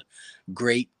Marketplace was a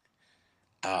great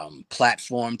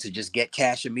platform to just get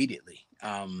cash immediately.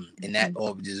 And that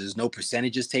there's no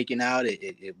percentages taken out.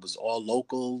 It was all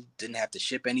local, didn't have to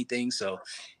ship anything. So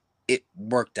it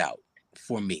worked out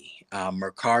for me.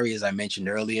 Mercari, as I mentioned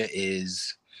earlier,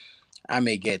 I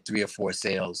may get 3 or 4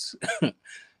 sales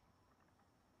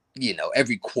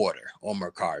every quarter on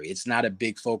Mercari. It's not a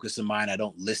big focus of mine. I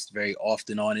don't list very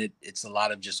often on it. It's a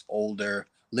lot of just older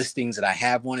listings that I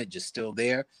have on it, just still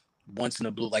there. Once in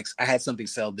a blue, like I had something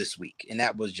sell this week, and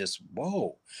that was just,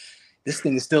 whoa, this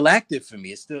thing is still active for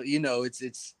me. It's still,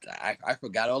 I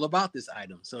forgot all about this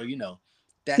item. So,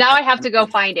 that now I have to go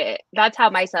find it. That's how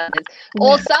my son is.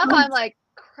 Old stuff, I'm like,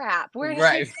 crap, where did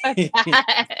I put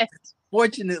that?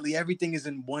 Fortunately, everything is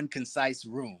in one concise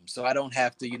room, so I don't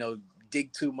have to,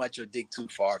 dig too much or dig too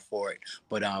far for it.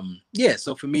 But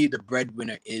so for me, the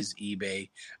breadwinner is eBay.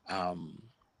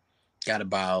 Got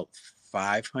about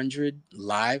 500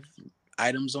 live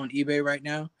items on eBay right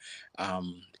now.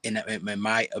 And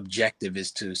my objective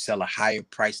is to sell a higher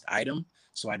priced item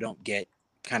so I don't get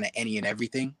kind of any and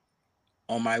everything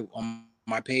on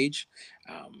my page.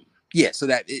 So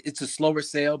that it's a slower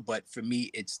sale, but for me,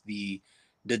 it's the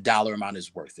dollar amount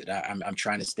is worth it. I'm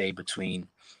trying to stay between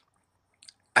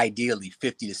ideally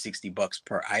 $50 to $60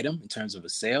 per item in terms of a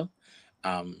sale.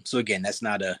 So again, that's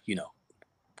not a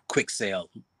quick sale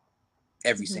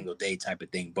every single day type of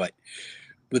thing, but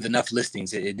with enough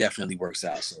listings, it definitely works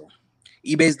out. So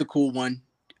eBay's the cool one.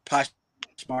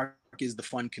 Poshmark is the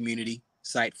fun community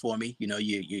site for me.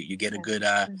 You get a good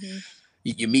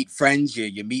you meet friends,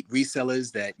 you meet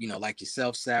resellers that like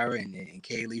yourself, Sarah, and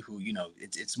Kaylee, who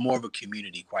it's more of a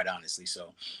community, quite honestly.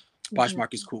 So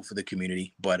Poshmark is cool for the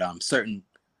community, but certain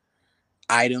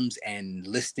items and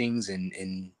listings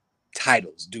and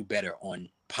titles do better on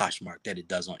Poshmark than it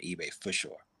does on eBay for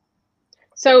sure.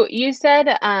 So you said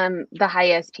the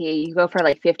high SP, you go for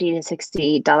like $50 to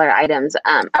 $60 items.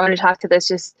 I want to talk to this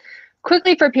just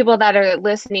quickly for people that are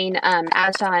listening.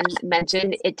 As Sean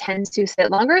mentioned, it tends to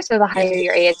sit longer. So the higher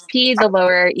your ASP, the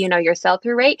lower, your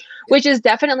sell-through rate, which is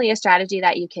definitely a strategy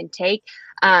that you can take.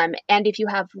 And if you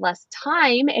have less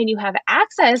time and you have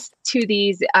access to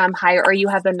these higher, or you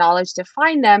have the knowledge to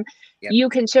find them, you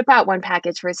can ship out one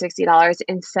package for $60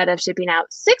 instead of shipping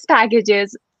out 6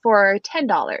 packages for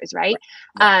 $10, right?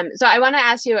 So I want to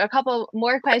ask you a couple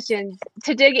more questions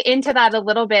to dig into that a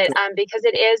little bit, because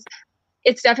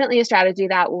it's definitely a strategy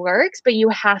that works, but you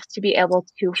have to be able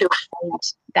to find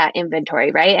that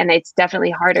inventory, right? And it's definitely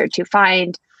harder to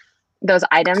find those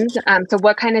items. So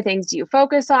what kind of things do you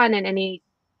focus on, and any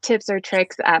tips or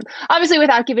tricks? Obviously,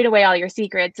 without giving away all your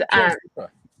secrets,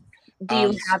 do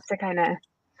you have to kind of?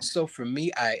 So for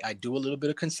me, I do a little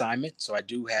bit of consignment. So I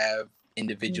do have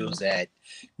individuals that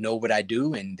know what I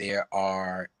do, and they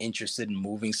are interested in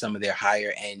moving some of their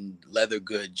higher end leather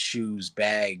goods, shoes,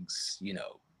 bags,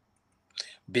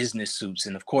 business suits.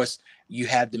 And of course, you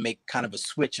have to make kind of a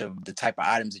switch of the type of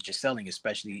items that you're selling,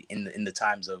 especially in the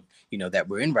times of that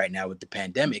we're in right now with the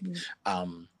pandemic.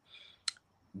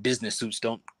 Business suits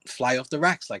don't fly off the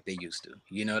racks like they used to,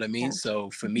 you know what I mean? So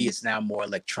for me, it's now more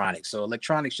electronics. So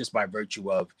electronics, just by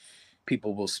virtue of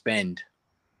people will spend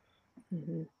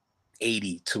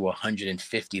 $80 to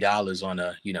 $150 on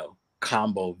a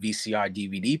combo VCR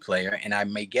DVD player, and I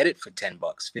may get it for $10,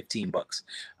 $15.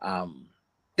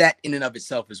 That in and of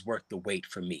itself is worth the wait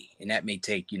for me, and that may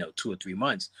take 2 or 3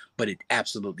 months, but it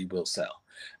absolutely will sell.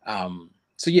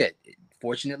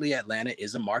 Fortunately, Atlanta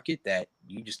is a market that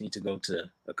you just need to go to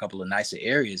a couple of nicer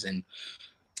areas, and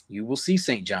you will see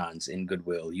St. John's in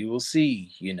Goodwill. You will see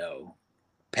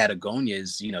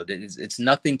Patagonia's. It's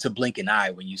nothing to blink an eye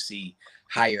when you see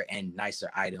higher end, nicer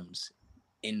items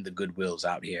in the Goodwills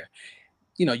out here.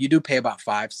 You do pay about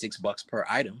 $5-6 per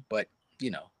item, but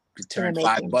to turn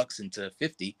 $5 into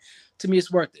 50, to me,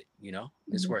 it's worth it.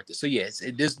 It's worth it. So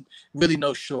there's really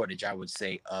no shortage, I would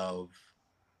say, of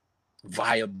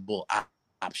viable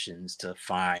options to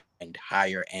find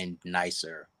higher end,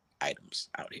 nicer items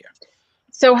out here.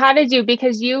 So how did you,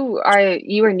 because you are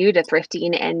new to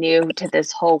thrifting and new to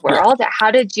this whole world,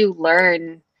 how did you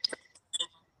learn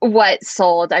what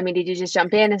sold? I mean, did you just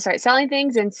jump in and start selling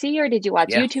things and see, or did you watch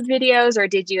YouTube videos, or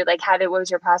did you what was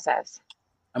your process?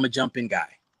 I'm a jump-in guy.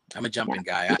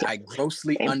 I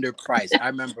grossly underpriced. I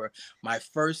remember my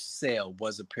first sale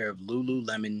was a pair of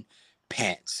Lululemon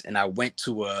pants, and I went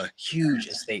to a huge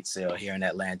estate sale here in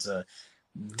Atlanta,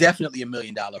 definitely $1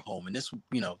 million home. And this,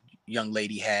 young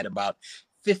lady had about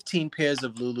 15 pairs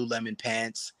of Lululemon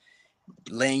pants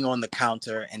laying on the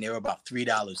counter, and they were about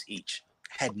 $3 each.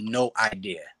 had no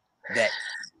idea that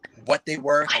what they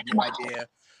were, had no idea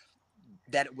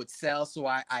that it would sell. So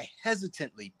I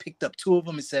hesitantly picked up 2 of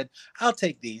them and said, I'll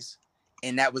take these.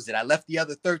 And that was it. I left the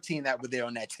other 13 that were there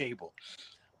on that table.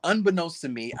 Unbeknownst to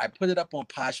me, I put it up on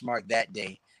Poshmark that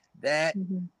day. That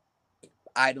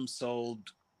item sold,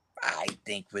 I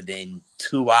think, within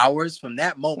 2 hours. From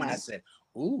that moment, I said,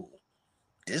 ooh,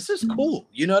 this is cool.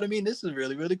 You know what I mean? This is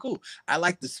really, really cool. I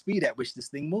like the speed at which this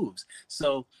thing moves.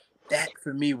 So that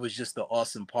for me was just the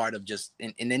awesome part of just,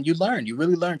 and then you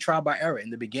really learn trial by error. In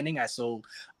the beginning, I sold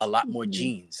a lot more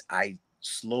jeans. I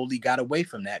slowly got away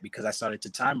from that because I started to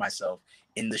time myself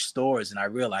in the stores, and I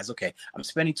realized, okay, I'm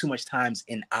spending too much time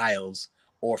in aisles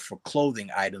or for clothing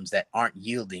items that aren't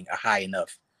yielding a high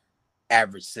enough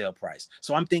average sale price.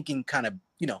 So I'm thinking kind of,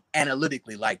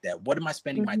 analytically like that. What am I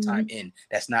spending my time in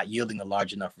that's not yielding a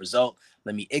large enough result?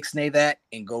 Let me ixnay that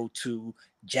and go to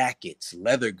jackets,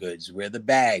 leather goods, where the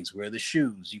bags, where the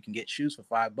shoes. You can get shoes for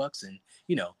 $5, and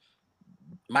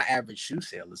my average shoe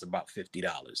sale is about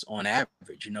 $50 on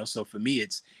average. So for me,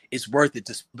 it's worth it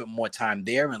to spend more time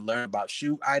there and learn about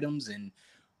shoe items and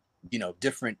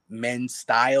different men's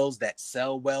styles that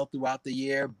sell well throughout the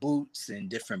year, boots and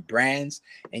different brands.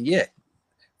 And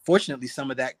fortunately,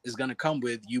 some of that is going to come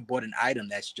with you bought an item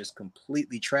that's just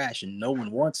completely trash and no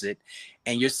one wants it.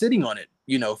 And you're sitting on it,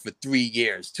 for 3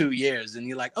 years, 2 years. And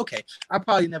you're like, okay, I'll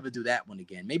probably never do that one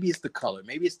again. Maybe it's the color,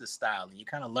 maybe it's the style. And you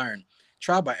kind of learn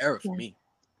trial by error for me.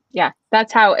 Yeah,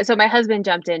 that's how. So my husband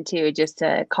jumped in too, just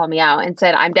to call me out and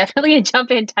said, I'm definitely a jump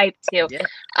in type too.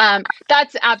 Yeah.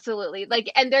 That's absolutely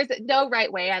and there's no right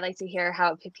way. I like to hear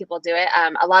how people do it.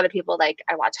 A lot of people I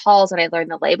watch hauls and I learn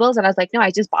the labels, and I was like, no,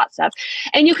 I just bought stuff.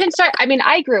 And you can start,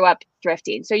 I grew up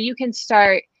thrifting, so you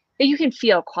can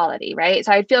feel quality, right?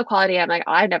 So I feel quality. I'm like,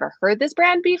 oh, I've never heard this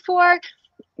brand before,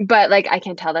 but I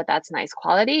can tell that that's nice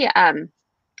quality.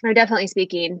 We're definitely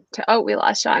speaking to, we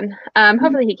lost Sean.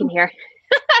 Hopefully he can hear.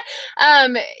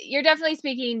 You're definitely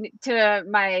speaking to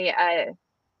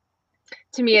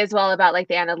me as well about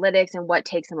the analytics and what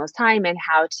takes the most time and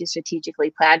how to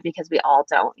strategically plan, because we all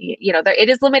don't, it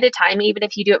is limited time. Even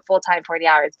if you do it full time, 40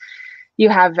 hours, you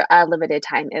have limited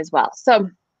time as well. So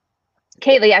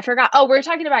Kaylee, I forgot. Oh, we're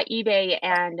talking about eBay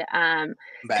and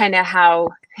kind of how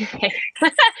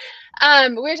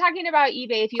we're talking about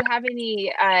eBay. If you have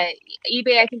any,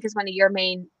 eBay, I think, is one of your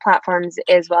main platforms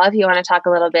as well. If you want to talk a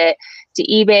little bit to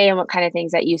eBay and what kind of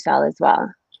things that you sell as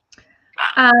well.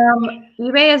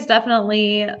 eBay is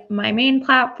definitely my main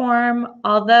platform.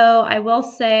 Although I will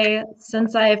say,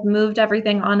 since I've moved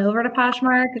everything on over to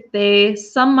Poshmark,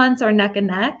 some months are neck and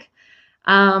neck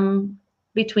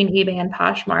between eBay and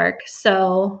Poshmark.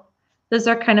 So those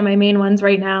are kind of my main ones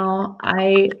right now.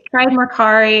 I tried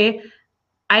Mercari.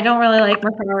 I don't really like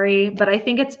Mercari, but I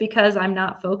think it's because I'm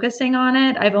not focusing on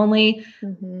it. I've only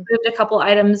moved a couple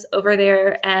items over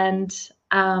there, and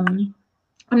I'm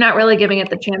not really giving it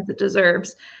the chance it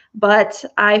deserves. But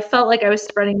I felt like I was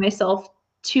spreading myself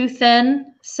too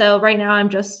thin. So right now I'm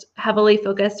just heavily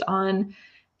focused on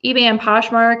eBay and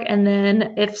Poshmark. And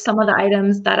then if some of the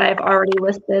items that I've already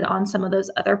listed on some of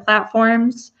those other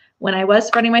platforms, when I was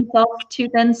spreading myself too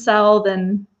thin sell,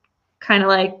 then kind of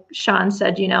like Sean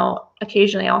said,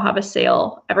 occasionally I'll have a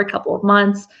sale every couple of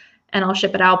months and I'll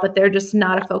ship it out, but they're just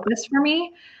not a focus for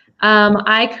me.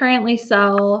 I currently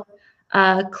sell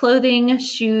clothing,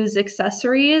 shoes,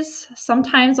 accessories.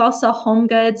 Sometimes I'll sell home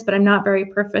goods, but I'm not very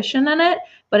proficient in it.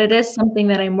 But it is something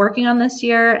that I'm working on this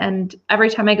year. And every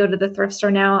time I go to the thrift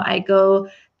store now, I go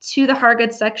to the hard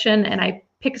goods section and I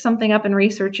pick something up and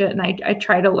research it. And I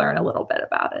try to learn a little bit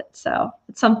about it. So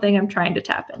it's something I'm trying to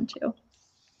tap into.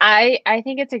 I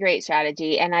think it's a great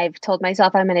strategy, and I've told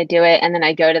myself I'm going to do it, and then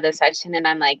I go to the section and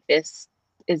I'm like, this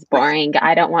is boring.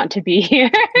 I don't want to be here.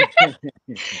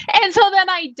 And so then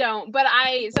I don't. But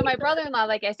so my brother-in-law,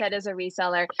 like I said, is a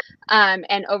reseller.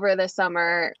 And over the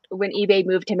summer, when eBay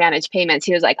moved to managed payments,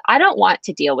 he was like, I don't want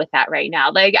to deal with that right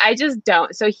now. I just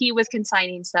don't. So he was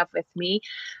consigning stuff with me.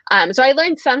 So I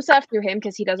learned some stuff through him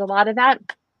because he does a lot of that.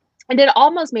 And it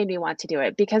almost made me want to do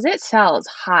it because it sells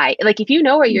high. If you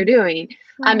know what you're doing,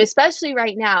 especially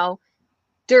right now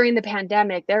during the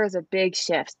pandemic, there was a big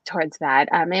shift towards that.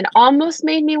 And almost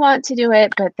made me want to do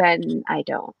it, but then I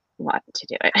don't want to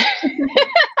do it.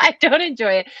 I don't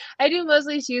enjoy it. I do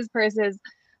mostly shoes, purses,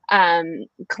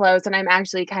 clothes, and I'm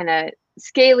actually kind of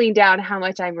scaling down how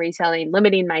much I'm reselling,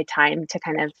 limiting my time to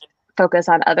kind of focus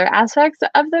on other aspects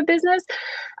of the business.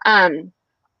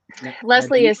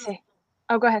 Leslie is saying,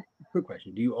 oh, go ahead. Quick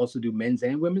question. Do you also do men's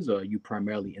and women's, or are you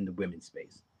primarily in the women's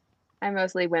space? I'm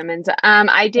mostly women's.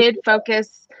 I did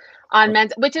focus on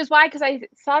men's, which is why, because I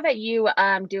saw that you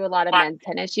do a lot of men's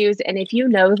tennis shoes. And if you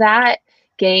know that,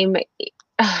 game,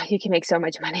 you can make so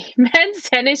much money. Men's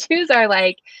tennis shoes are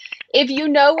like, if you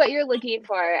know what you're looking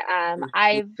for,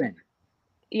 I've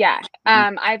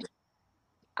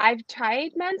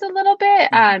tried men's a little bit.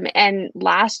 And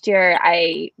last year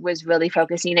I was really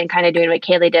focusing and kind of doing what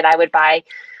Kaylee did. I would buy,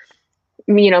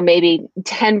 maybe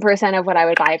 10% of what I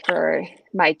would buy for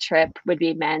my trip would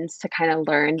be men's to kind of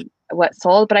learn what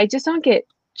sold, but I just don't get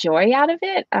joy out of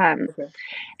it. Okay.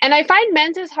 And I find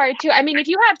men's is hard too. I mean, if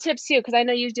you have tips too, because I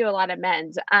know you do a lot of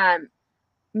men's, I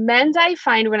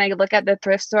find when I look at the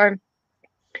thrift store,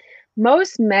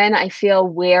 most men I feel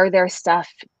wear their stuff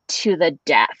to the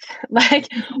death. Like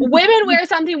women wear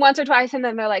something once or twice and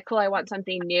then they're like, cool, I want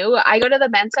something new. I go to the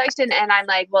men's section and I'm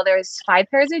like, well, there's 5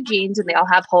 pairs of jeans and they all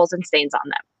have holes and stains on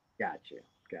them. Gotcha.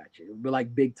 We're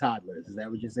like big toddlers. Is that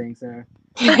what you're saying, Sarah?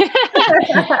 No,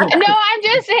 I'm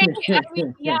just saying,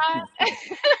 yeah.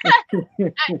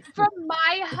 From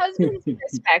my husband's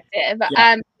perspective,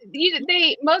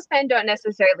 most men don't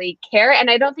necessarily care, and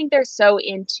I don't think they're so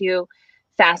into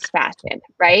fast fashion,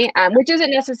 right? Which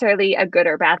isn't necessarily a good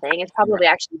or bad thing. It's probably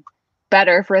actually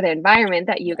better for the environment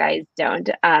that you guys don't.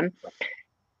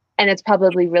 And it's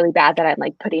probably really bad that I'm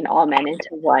like putting all men into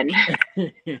one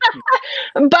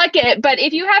bucket. But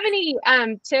if you have any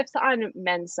tips on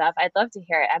men's stuff, I'd love to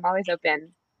hear it. I'm always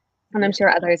open, and I'm sure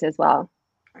others as well.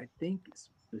 I think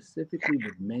specifically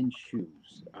with men's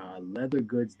shoes, leather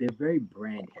goods, they're very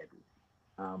brand heavy.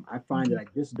 I find that I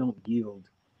just don't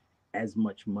yield as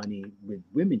much money with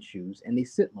women's shoes, and they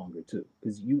sit longer too,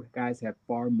 because you guys have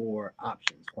far more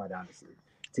options, quite honestly,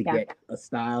 to get a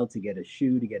style, to get a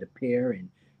shoe, to get a pair, and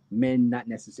men not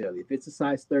necessarily. If it's a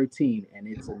size 13 and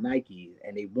it's a Nike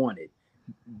and they want it,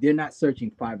 they're not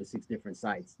searching 5 or 6 different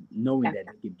sites knowing that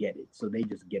they could get it, so they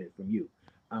just get it from you.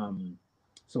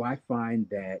 So I find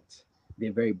that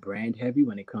they're very brand heavy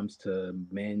when it comes to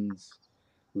men's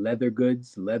leather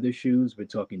goods, leather shoes. We're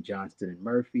talking Johnston and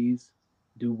Murphy's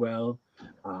do well.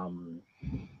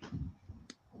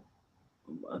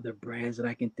 Other brands that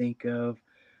I can think of,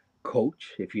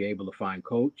 Coach, if you're able to find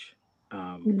Coach.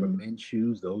 For men's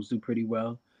shoes, those do pretty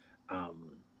well.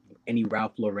 Any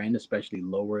Ralph Lauren, especially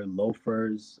lower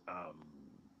loafers,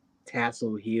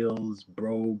 tassel heels,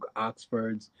 Brogue,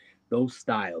 Oxfords, those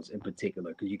styles in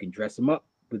particular, because you can dress them up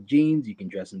with jeans, you can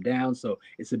dress them down, so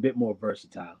it's a bit more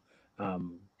versatile.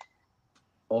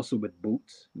 Also with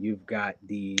boots, you've got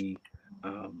the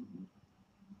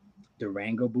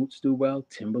Durango boots do well,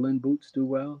 Timberland boots do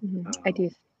well. I do.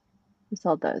 We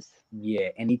sold those. Yeah,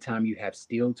 anytime you have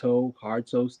steel toe, hard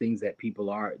toes, things that people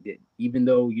are, that even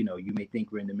though you may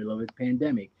think we're in the middle of a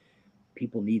pandemic,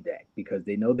 people need that because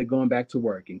they know they're going back to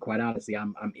work. And quite honestly,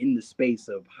 I'm in the space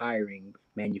of hiring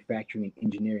manufacturing and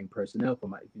engineering personnel for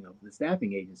my the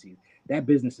staffing agencies. That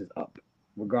business is up,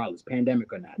 regardless,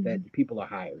 pandemic or not. That people are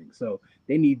hiring, so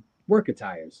they need work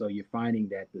attire. So you're finding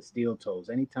that the steel toes,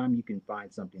 anytime you can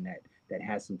find something that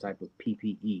has some type of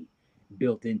PPE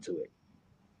built into it,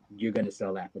 you're going to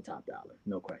sell that for top dollar,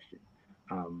 no question.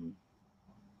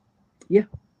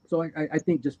 So I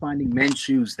think just finding men's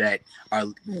shoes that are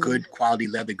good quality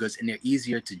leather goods, and they're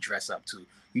easier to dress up to.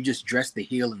 You just dress the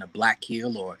heel in a black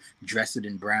heel or dress it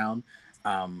in brown.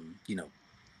 They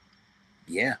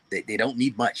don't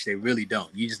need much. They really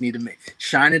don't. You just need to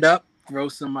shine it up, throw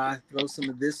some of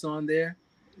this on there.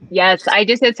 Yes, I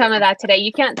just did some of that today.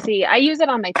 You can't see. I use it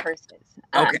on my purses.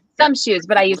 Some shoes,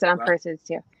 but I use it on purses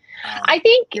too. I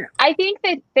think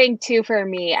the thing too, for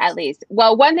me at least,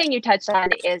 well, one thing you touched on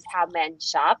is how men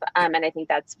shop. And I think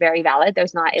that's very valid.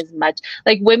 There's not as much,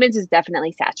 like women's is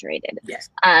definitely saturated. Yes.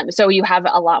 So you have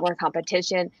a lot more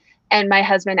competition, and my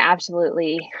husband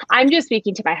absolutely, I'm just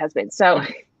speaking to my husband. So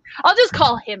I'll just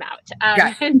call him out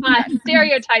and not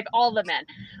stereotype all the men.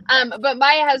 But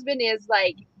my husband is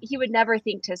like, he would never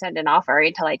think to send an offer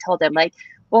until I told him like,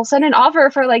 well, send an offer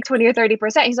for like 20 or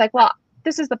 30%. He's like, well,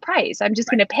 this is the price. I'm just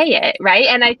going to pay it. Right.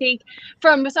 And I think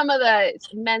from some of the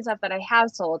men's stuff that I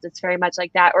have sold, it's very much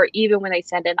like that. Or even when I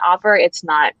send an offer, it's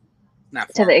not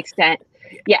to the extent.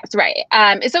 Yes. Right.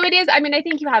 So it is. I mean, I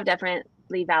think you have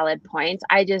definitely valid points.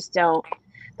 I just don't.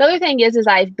 The other thing is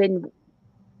I've been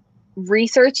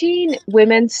researching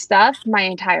women's stuff my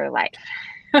entire life.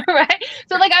 Right.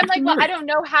 So like, I'm like, well, I don't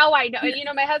know how I know,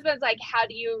 my husband's like, how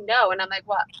do you know? And I'm like,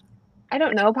 well, I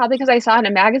don't know, probably because I saw it in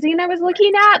a magazine I was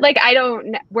looking at. Like, I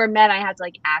don't, we're men, I had to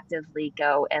like actively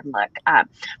go and look.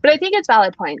 But I think it's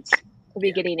valid points to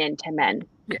be getting into men.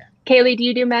 Yeah. Kaylee, do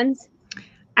you do men's?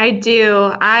 I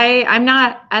do. I'm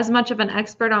not as much of an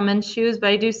expert on men's shoes, but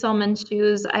I do sell men's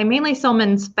shoes. I mainly sell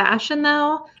men's fashion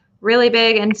though, really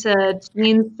big into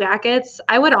jeans, jackets.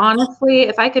 I would honestly,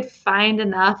 if I could find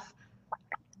enough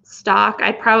stock,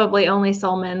 I'd probably only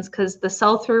sell men's because the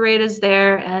sell-through rate is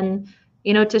there. And,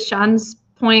 you know, to Sean's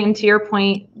point and to your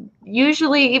point,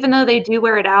 usually, even though they do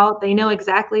wear it out, they know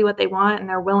exactly what they want and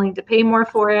they're willing to pay more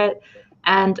for it.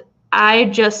 And I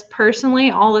just personally,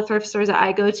 all the thrift stores that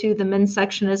I go to, the men's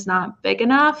section is not big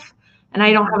enough. And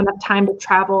I don't have enough time to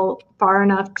travel far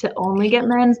enough to only get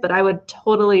men's, but I would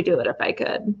totally do it if I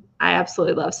could. I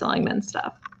absolutely love selling men's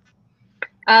stuff.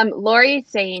 Lori's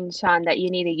saying, Sean, that you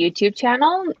need a YouTube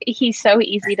channel. He's so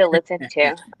easy to listen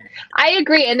to. I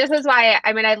agree. And this is why,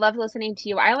 I mean, I love listening to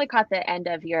you. I only caught the end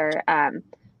of your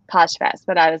Posh Fest,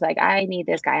 but I was like, I need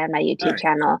this guy on my YouTube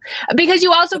channel because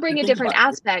you also bring a different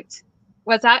aspect.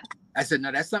 What's that? I said,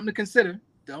 no, that's something to consider.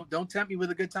 Don't tempt me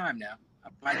with a good time now.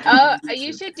 Oh,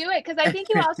 you should do it because I think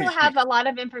you also have a lot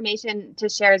of information to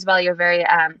share as well. You're very,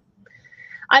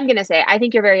 I'm going to say, I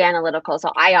think you're very analytical.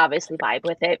 So I obviously vibe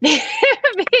with it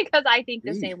because I think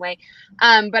the same way.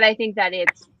 But I think that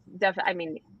it's definitely, I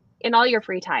mean, in all your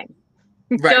free time,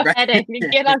 go ahead and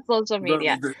get on social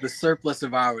media. The surplus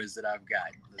of hours that I've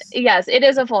got. Yes, it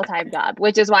is a full-time job,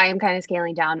 which is why I'm kind of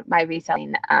scaling down my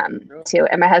reselling too.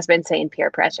 And my husband's saying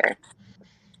peer pressure.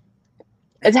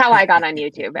 It's how I got on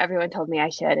YouTube. Everyone told me I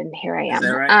should, and here I am. Is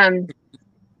that right?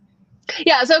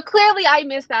 Yeah, so clearly I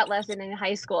missed that lesson in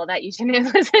high school that you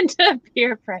shouldn't listen to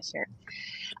peer pressure.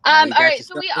 All right,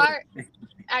 so we are,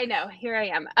 I know, here I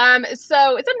am.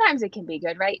 So sometimes it can be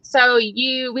good, right? So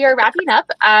we are wrapping up.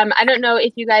 I don't know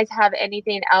if you guys have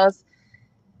anything else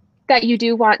that you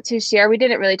do want to share. We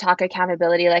didn't really talk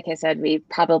accountability. Like I said, we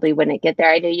probably wouldn't get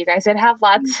there. I knew you guys would have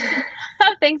lots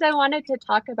of things I wanted to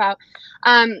talk about.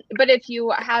 But if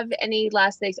you have any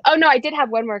last things. Oh, no, I did have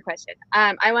one more question.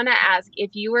 I want to ask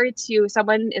if you were to,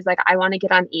 someone is like, I want to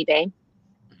get on eBay.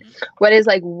 What is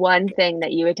like one thing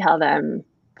that you would tell them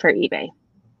for eBay?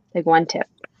 Like one tip.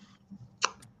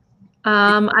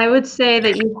 I would say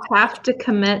that you have to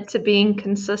commit to being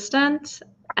consistent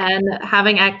and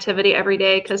having activity every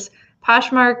day, because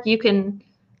Poshmark, you can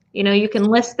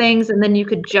list things and then you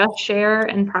could just share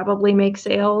and probably make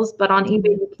sales, but on eBay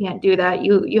you can't do that.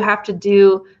 You have to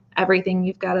do everything.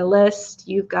 You've got to list,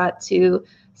 you've got to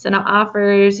send out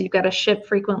offers, you've got to ship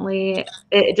frequently.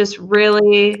 It just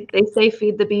really, they say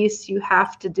feed the beast. You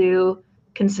have to do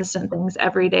consistent things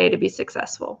every day to be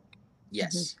successful.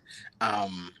 Yes.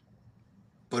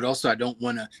 But also I don't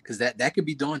want to, because that could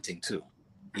be daunting too.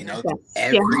 You know,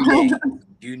 every day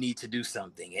you need to do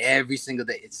something every single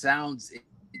day. It sounds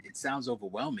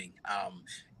overwhelming.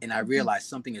 And I realize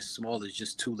something as small as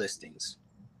just 2 listings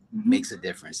makes a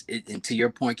difference. And to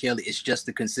your point, Kelly, it's just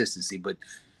the consistency. But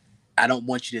I don't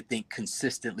want you to think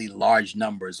consistently large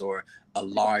numbers or a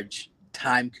large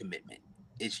time commitment.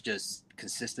 It's just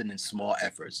consistent and small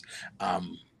efforts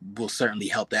will certainly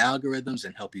help the algorithms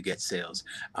and help you get sales.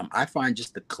 I find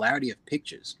just the clarity of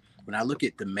pictures. When I look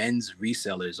at the men's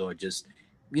resellers, or just,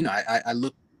 you know, I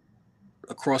look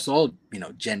across all, you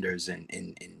know, genders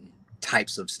and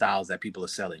types of styles that people are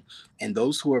selling. And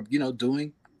those who are, you know,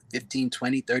 doing 15,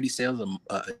 20, 30 sales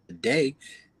a day,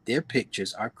 their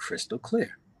pictures are crystal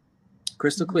clear.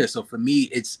 Crystal clear. So for me,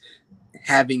 it's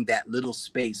having that little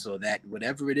space, or that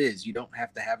whatever it is, you don't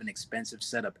have to have an expensive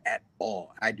setup at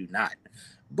all. I do not.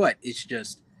 But it's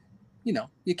just, you know,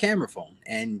 your camera phone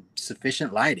and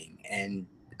sufficient lighting and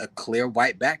a clear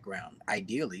white background,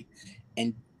 ideally.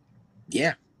 And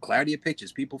yeah, clarity of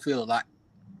pictures. People feel a lot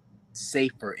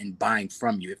safer in buying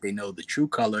from you if they know the true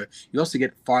color. You also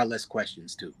get far less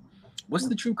questions too. What's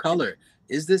the true color?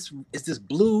 Is this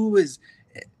blue?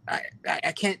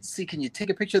 I can't see. Can you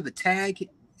take a picture of the tag?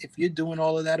 If you're doing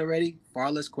all of that already,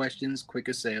 far less questions,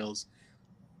 quicker sales.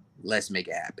 Let's make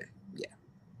it happen. Yeah.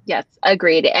 Yes,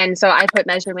 agreed. And so I put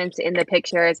measurements in the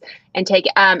pictures and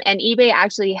and eBay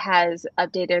actually has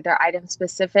updated their item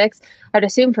specifics. I'd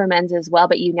assume for men's as well,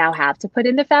 but you now have to put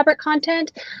in the fabric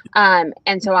content. And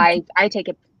so I take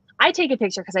a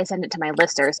picture because I send it to my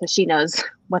lister, so she knows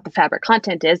what the fabric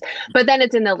content is, but then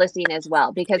it's in the listing as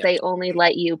well, because they only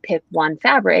let you pick one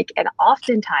fabric, and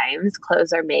oftentimes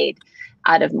clothes are made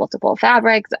out of multiple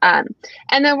fabrics. And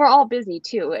then we're all busy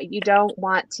too. You don't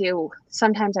want to,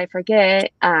 sometimes I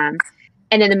forget, and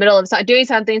in the middle of doing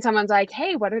something, someone's like,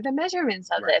 hey, what are the measurements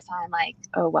of this? I'm like,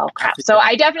 oh, well, crap. So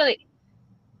I definitely,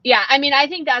 yeah, I mean, I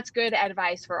think that's good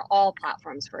advice for all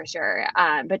platforms for sure.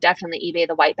 But definitely eBay,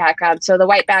 the white background. So the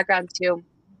white background to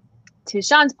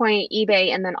Sean's point,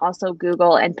 eBay, and then also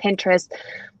Google and Pinterest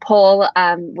pull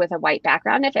with a white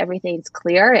background if everything's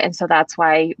clear. And so that's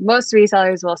why most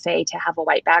resellers will say to have a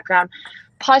white background.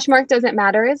 Poshmark doesn't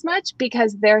matter as much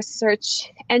because their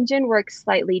search engine works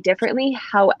slightly differently.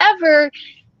 However,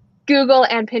 Google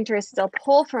and Pinterest still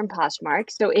pull from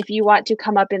Poshmark. So if you want to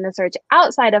come up in the search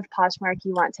outside of Poshmark,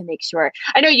 you want to make sure.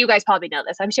 I know you guys probably know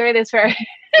this. I'm sharing this for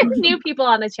new people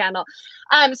on the channel.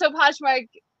 So Poshmark,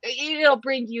 it'll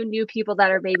bring you new people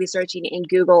that are maybe searching in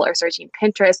Google or searching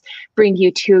Pinterest, bring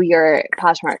you to your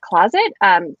Poshmark closet.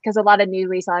 Because a lot of new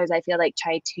resellers, I feel like,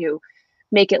 try to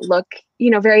make it look,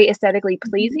 very aesthetically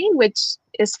pleasing, which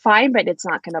is fine, but it's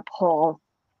not going to pull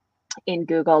in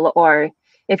Google or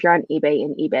if you're on eBay,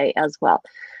 in eBay as well.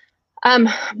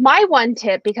 My one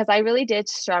tip, because I really did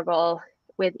struggle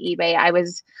with eBay, I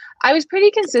was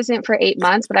pretty consistent for 8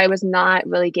 months, but I was not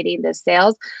really getting the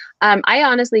sales. I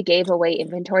honestly gave away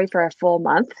inventory for a full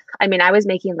month. I mean, I was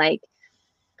making like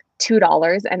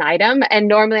 $2 an item, and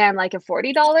normally I'm like a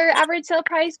 $40 average sale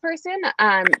price person,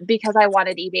 because I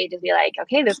wanted eBay to be like,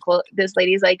 okay, this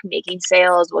lady's like making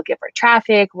sales, we'll give her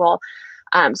traffic.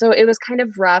 So it was kind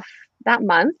of rough that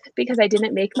month because I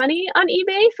didn't make money on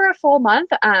eBay for a full month.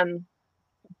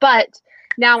 But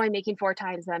now I'm making 4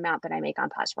 times the amount that I make on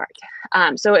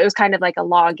Poshmark. So it was kind of like a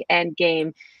long end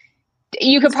game.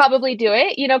 You could probably do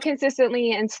it,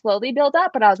 consistently and slowly build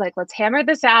up. But I was like, let's hammer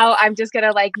this out. I'm just going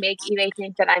to like make eBay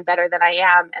think that I'm better than I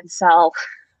am and sell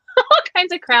all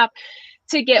kinds of crap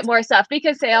to get more stuff,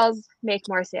 because sales make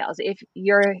more sales. If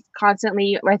you're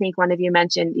constantly, I think one of you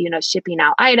mentioned, shipping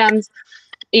out items,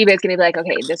 eBay's going to be like,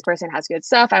 okay, this person has good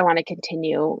stuff. I want to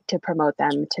continue to promote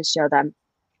them, to show them.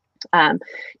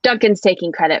 Duncan's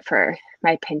taking credit for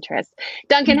my Pinterest.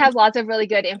 Duncan has lots of really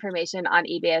good information on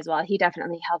eBay as well. He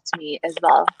definitely helped me as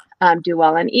well do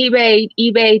well on eBay.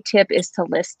 eBay tip is to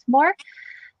list more.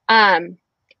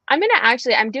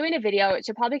 I'm doing a video, it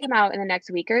should probably come out in the next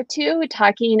week or two,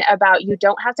 talking about you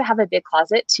don't have to have a big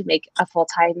closet to make a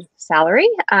full-time salary,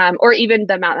 or even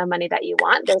the amount of money that you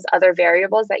want. There's other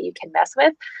variables that you can mess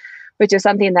with, which is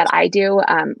something that I do.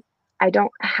 I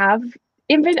don't have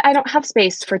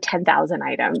space for 10,000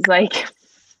 items. Like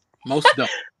most don't.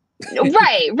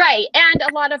 Right. And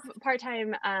a lot of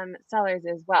part-time sellers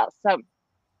as well. So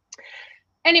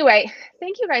anyway,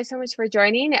 thank you guys so much for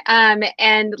joining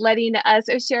and letting us,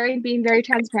 being very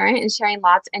transparent and sharing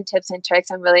lots and tips and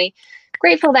tricks. I'm really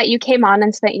grateful that you came on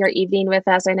and spent your evening with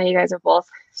us. I know you guys are both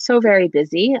so very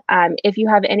busy. If you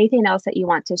have anything else that you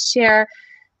want to share,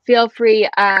 feel free.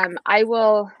 I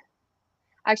will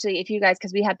actually, if you guys,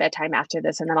 because we have bedtime after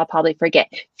this and then I'll probably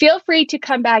forget, feel free to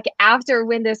come back after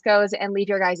when this goes and leave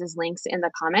your guys' links in the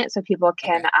comments so people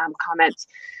can comment.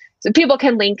 So people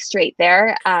can link straight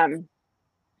there. And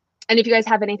if you guys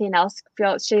have anything else,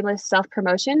 feel shameless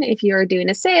self-promotion. If you're doing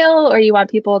a sale or you want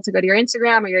people to go to your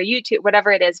Instagram or your YouTube,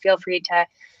 whatever it is, feel free to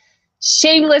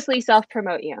shamelessly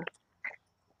self-promote you.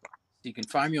 You can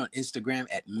find me on Instagram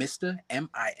at Mr.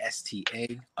 MISTA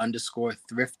 _thrifter,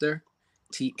 THRIFTER.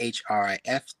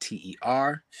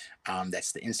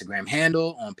 That's the Instagram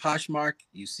handle. On Poshmark,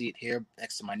 you see it here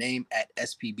next to my name at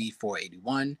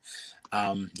SPB481.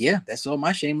 Yeah, that's all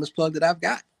my shameless plug that I've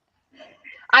got.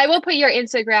 I will put your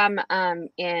Instagram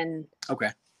in. Okay.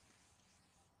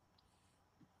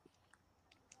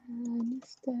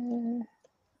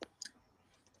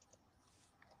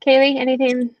 Kaylee,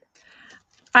 anything?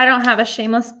 I don't have a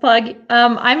shameless plug.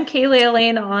 I'm Kaylee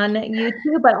Elaine on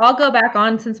YouTube, but I'll go back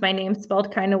on since my name's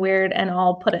spelled kind of weird, and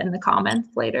I'll put it in the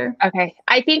comments later. Okay.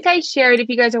 I think I shared, if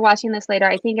you guys are watching this later,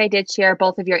 I think I did share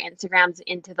both of your Instagrams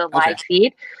into the live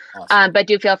feed. Awesome. But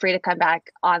do feel free to come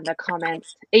back on the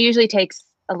comments. It usually takes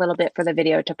a little bit for the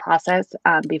video to process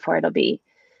before it'll be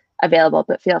available,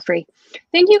 but feel free.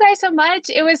 Thank you guys so much.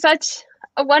 It was such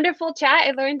a wonderful chat.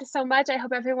 I learned so much. I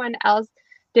hope everyone else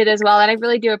did as well. And I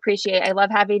really do appreciate, I love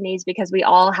having these because we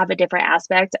all have a different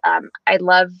aspect. I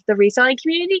love the reselling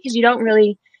community because you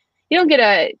don't get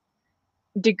a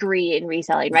degree in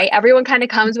reselling, right? Everyone kind of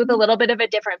comes with a little bit of a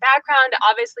different background.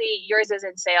 Obviously yours is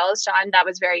in sales, Sean, that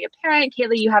was very apparent.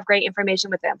 Kaylee, you have great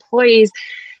information with the employees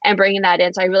and bringing that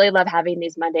in. So I really love having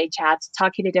these Monday chats,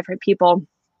 talking to different people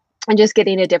and just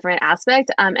getting a different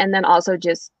aspect. And then also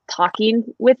just talking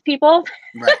with people,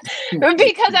 right?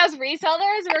 Because as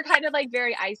resellers, we're kind of like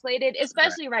very isolated,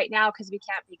 especially right now, because we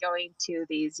can't be going to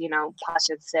these, Posh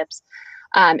and Sips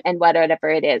and whatever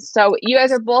it is. So you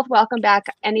guys are both welcome back.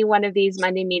 Any one of these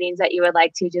Monday meetings that you would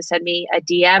like to, just send me a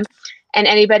DM. And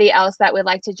anybody else that would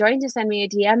like to join, just send me a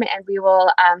DM and we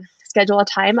will schedule a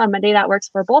time on Monday that works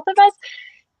for both of us.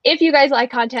 If you guys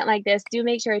like content like this, do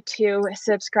make sure to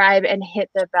subscribe and hit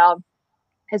the bell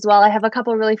as well. I have a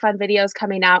couple really fun videos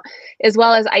coming out, as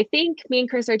well as I think me and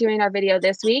Chris are doing our video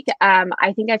this week.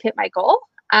 I think I've hit my goal.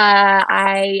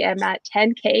 I am at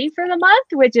 10K for the month,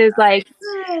 which is like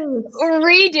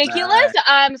ridiculous.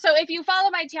 So if you follow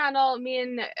my channel, me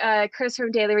and Chris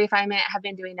from Daily Refinement have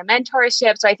been doing a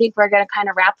mentorship. So I think we're going to kind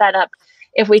of wrap that up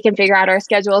if we can figure out our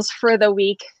schedules for the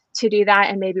week to do that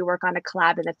and maybe work on a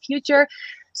collab in the future.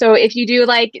 So if you do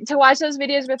like to watch those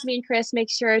videos with me and Chris, make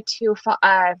sure to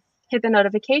hit the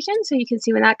notification so you can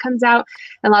see when that comes out,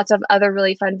 and lots of other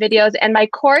really fun videos. And my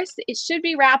course, it should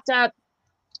be wrapped up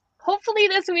hopefully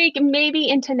this week, maybe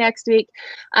into next week,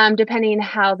 depending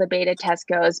how the beta test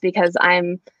goes, because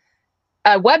I'm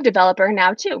a web developer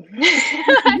now too.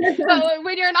 But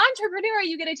when you're an entrepreneur,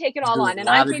 you get to take it all on. And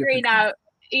I'm figuring out,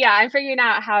 I'm figuring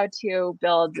out how to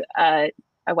build a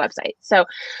website. So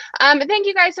thank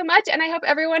you guys so much. And I hope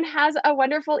everyone has a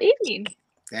wonderful evening.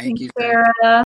 Thank you, Sarah.